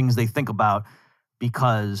and the things they think about,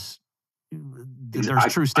 because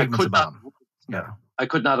there's true statements about them. Yeah, I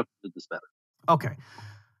could not have put this better. Okay.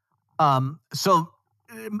 So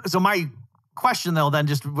my question, though, then,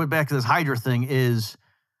 just back to this Hydra thing, is,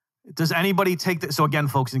 does anybody take that? So again,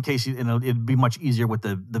 folks, in case it'd be much easier with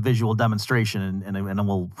the visual demonstration, and then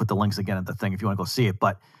we'll put the links again at the thing if you want to go see it.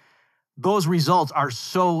 But those results are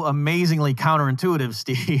so amazingly counterintuitive,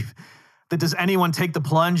 Steve, that does anyone take the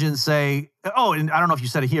plunge and say, oh, and I don't know if you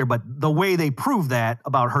said it here, but the way they prove that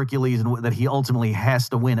about Hercules, and that he ultimately has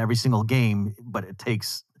to win every single game, but it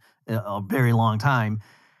takes a very long time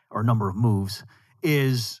or number of moves,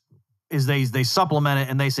 is they supplement it,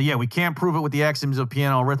 and they say, yeah, we can't prove it with the axioms of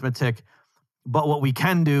piano arithmetic, but what we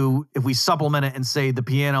can do, if we supplement it and say the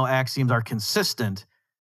piano axioms are consistent,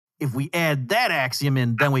 if we add that axiom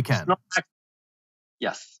in, then we can.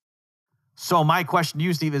 Yes. So my question to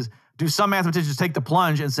you, Steve, is, do some mathematicians take the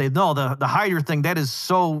plunge and say, no, the Hydra thing, that is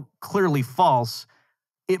so clearly false,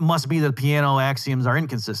 it must be that piano axioms are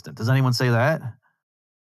inconsistent? Does anyone say that?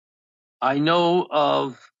 I know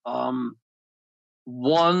of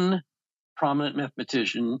one prominent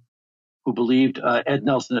mathematician who believed, Ed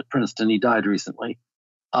Nelson at Princeton. He died recently.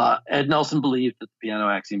 Ed Nelson believed that the piano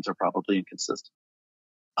axioms are probably inconsistent.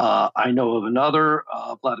 I know of another,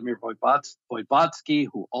 Vladimir Voivodsky,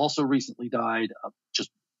 who also recently died, just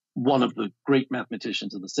one of the great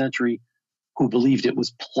mathematicians of the century, who believed it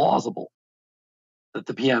was plausible that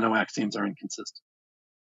the piano axioms are inconsistent.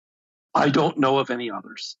 I don't know of any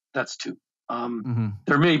others. That's two.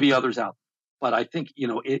 There may be others out, but I think,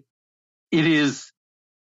 it is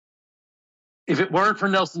if it weren't for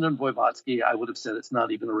Nelson and Blavatsky, I would have said it's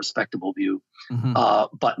not even a respectable view.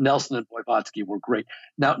 Mhm. But Nelson and Blavatsky were great.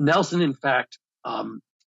 Now, Nelson, in fact,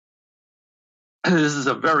 this is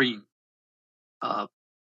a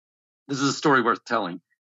story worth telling.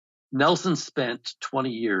 Nelson spent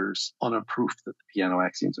 20 years on a proof that the piano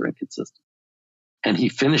axioms are inconsistent. And he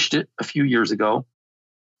finished it a few years ago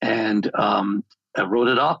and wrote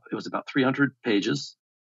it up. It was about 300 pages.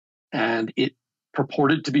 And it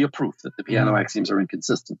purported to be a proof that the piano axioms are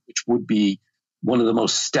inconsistent, which would be one of the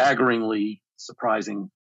most staggeringly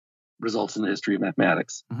surprising results in the history of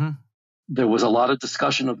mathematics. Mm-hmm. There was a lot of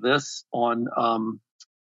discussion of this on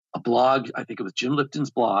a blog. I think it was Jim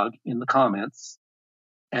Lipton's blog in the comments.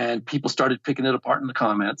 And people started picking it apart in the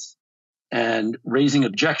comments and raising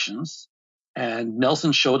objections. And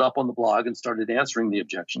Nelson showed up on the blog and started answering the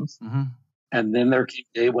objections. Mm-hmm. And then there came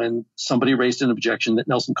a day when somebody raised an objection that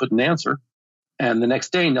Nelson couldn't answer. And the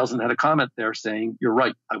next day, Nelson had a comment there saying, "You're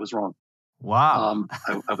right, I was wrong." Wow.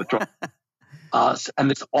 I withdraw.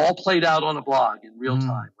 And it's all played out on a blog in real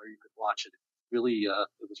time where you could watch it.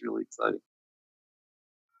 It was really exciting.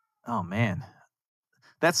 Oh, man.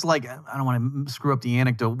 That's like, I don't want to screw up the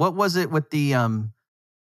anecdote. What was it with the,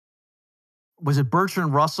 was it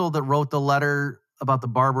Bertrand Russell that wrote the letter about the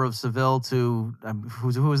Barber of Seville to,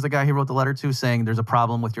 who was the guy he wrote the letter to saying there's a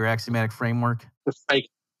problem with your axiomatic framework?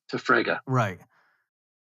 To Frege. Right.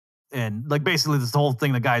 And like basically this whole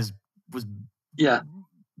thing the guys was building.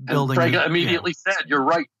 And Frege immediately said, "You're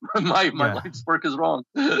right. My life's work is wrong."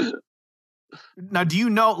 Now, do you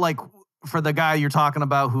know, like, for the guy you're talking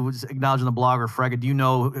about who was acknowledging the blogger, Frege, do you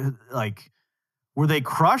know, like, were they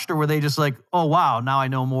crushed or were they just like, "Oh, wow, now I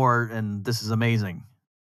know more and this is amazing"?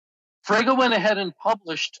 Frege went ahead and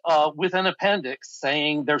published with an appendix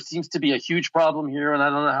saying there seems to be a huge problem here and I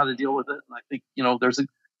don't know how to deal with it. And I think, there's a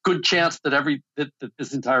good chance that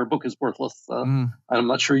this entire book is worthless. I'm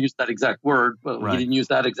not sure he used that exact word, but right. He didn't use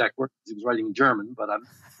that exact word because he was writing in German, but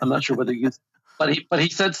I'm not sure whether he used but he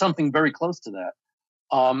said something very close to that.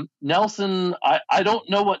 Nelson, I don't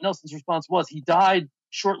know what Nelson's response was. He died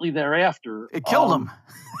shortly thereafter. It killed him.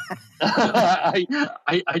 I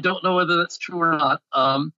don't know whether that's true or not.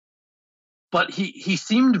 But he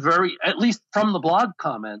seemed very, at least from the blog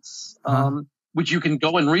comments, which you can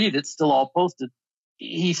go and read, it's still all posted.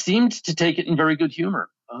 He seemed to take it in very good humor.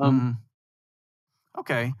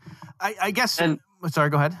 Okay. I guess, sorry,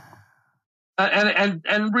 go ahead.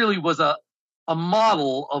 And really was a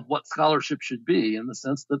model of what scholarship should be, in the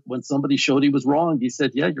sense that when somebody showed he was wrong, he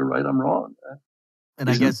said, "Yeah, you're right, I'm wrong." And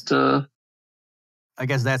I guess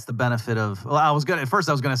that's the benefit of, at first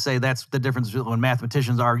I was going to say that's the difference when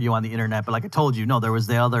mathematicians argue on the internet, but like I told you, no, there was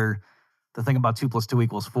the thing about 2 + 2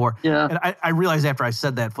 = 4. Yeah. And I realized after I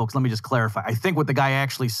said that, folks, let me just clarify. I think what the guy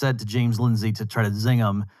actually said to James Lindsay to try to zing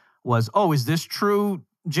him was, "Oh, is this true,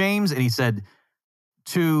 James?" And he said,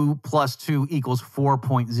 2 + 2 =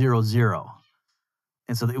 4.00.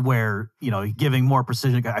 And so where, giving more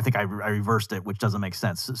precision, I think I reversed it, which doesn't make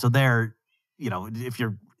sense. So there, if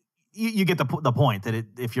you get the point that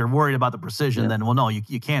if you're worried about the precision, then, well, no,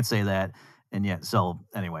 you can't say that. And yet, so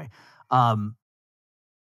anyway, I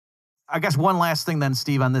guess one last thing then,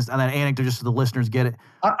 Steve, on that anecdote, just so the listeners get it.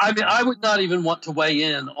 I mean, I would not even want to weigh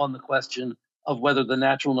in on the question of whether the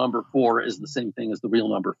natural number 4 is the same thing as the real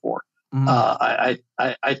number 4. I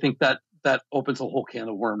think that opens a whole can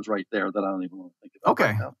of worms right there that I don't even want to think about. Okay.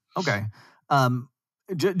 Right now. Okay.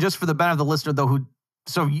 Just for the benefit of the listener, though,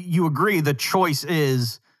 so you agree the choice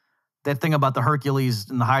is that thing about the Hercules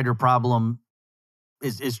and the Hydra problem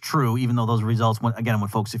is true, even though those results, when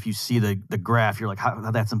folks, if you see the graph, you're like,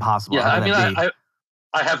 that's impossible. Yeah, I mean,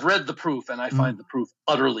 I have read the proof, and I find the proof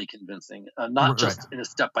utterly convincing, not just in a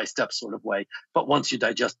step-by-step sort of way, but once you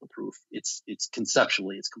digest the proof, it's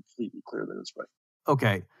conceptually, it's completely clear that it's right.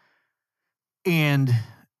 Okay.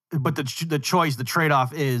 But the choice, the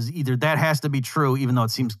trade-off is either that has to be true, even though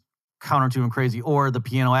it seems counterintuitive and crazy, or the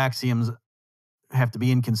piano axioms have to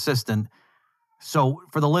be inconsistent. So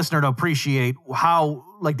for the listener to appreciate how,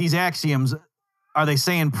 like, these axioms, are they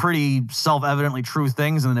saying pretty self-evidently true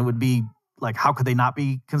things? And it would be like, how could they not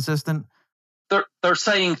be consistent? They're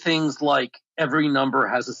saying things like every number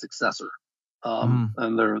has a successor.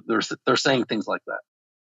 And they're saying things like that,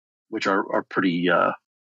 which are pretty hard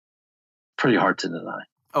to deny.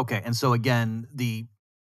 Okay. And so again, the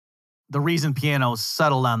reason Piano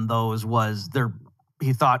settled on those was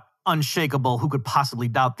he thought unshakable, who could possibly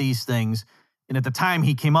doubt these things? And at the time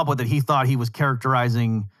he came up with it, he thought he was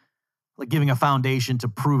characterizing, like, giving a foundation to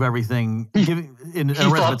prove everything. He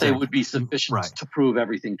thought they would be sufficient to prove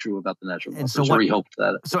everything true about the natural numbers, or he hoped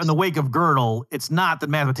that. So in the wake of Gödel, it's not that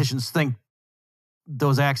mathematicians think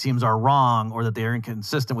those axioms are wrong or that they are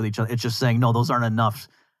inconsistent with each other. It's just saying, no, those aren't enough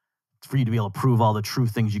for you to be able to prove all the true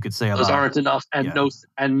things you could say about Those aren't enough, and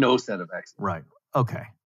no set of axioms. Right. Okay.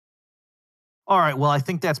 All right. Well, I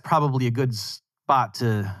think that's probably a good spot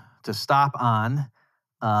to stop on.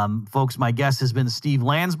 Folks, my guest has been Steve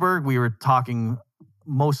Landsburg. We were talking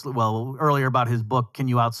earlier about his book, Can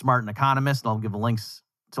You Outsmart an Economist? And I'll give links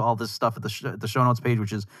to all this stuff at the show notes page,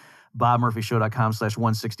 which is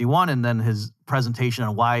bobmurphyshow.com/161. And then his presentation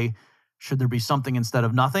on why should there be something instead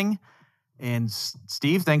of nothing. And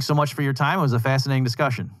Steve, thanks so much for your time. It was a fascinating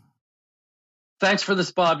discussion. Thanks for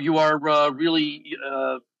this, Bob. You are really,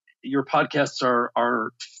 your podcasts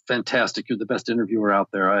are fantastic. You're the best interviewer out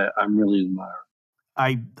there. I'm really admiring.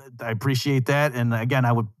 I appreciate that. And again,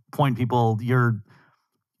 I would point people, your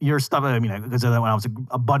stuff, I mean, because when I was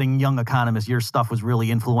a budding young economist, your stuff was really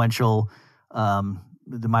influential to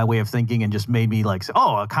my way of thinking and just made me like,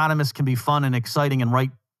 oh, economists can be fun and exciting and write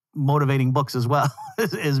motivating books as well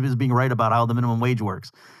as being right about how the minimum wage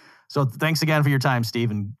works. So thanks again for your time,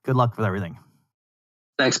 Steve, and good luck with everything.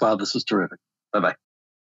 Thanks, Bob. This was terrific. Bye-bye.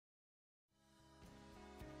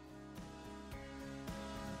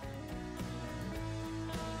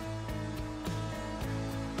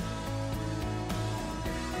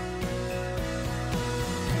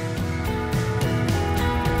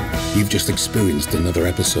 You've just experienced another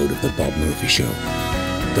episode of The Bob Murphy Show,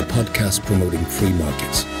 the podcast promoting free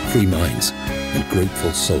markets, free minds, and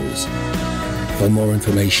grateful souls. For more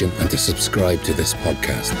information and to subscribe to this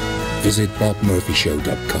podcast, visit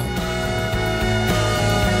bobmurphyshow.com.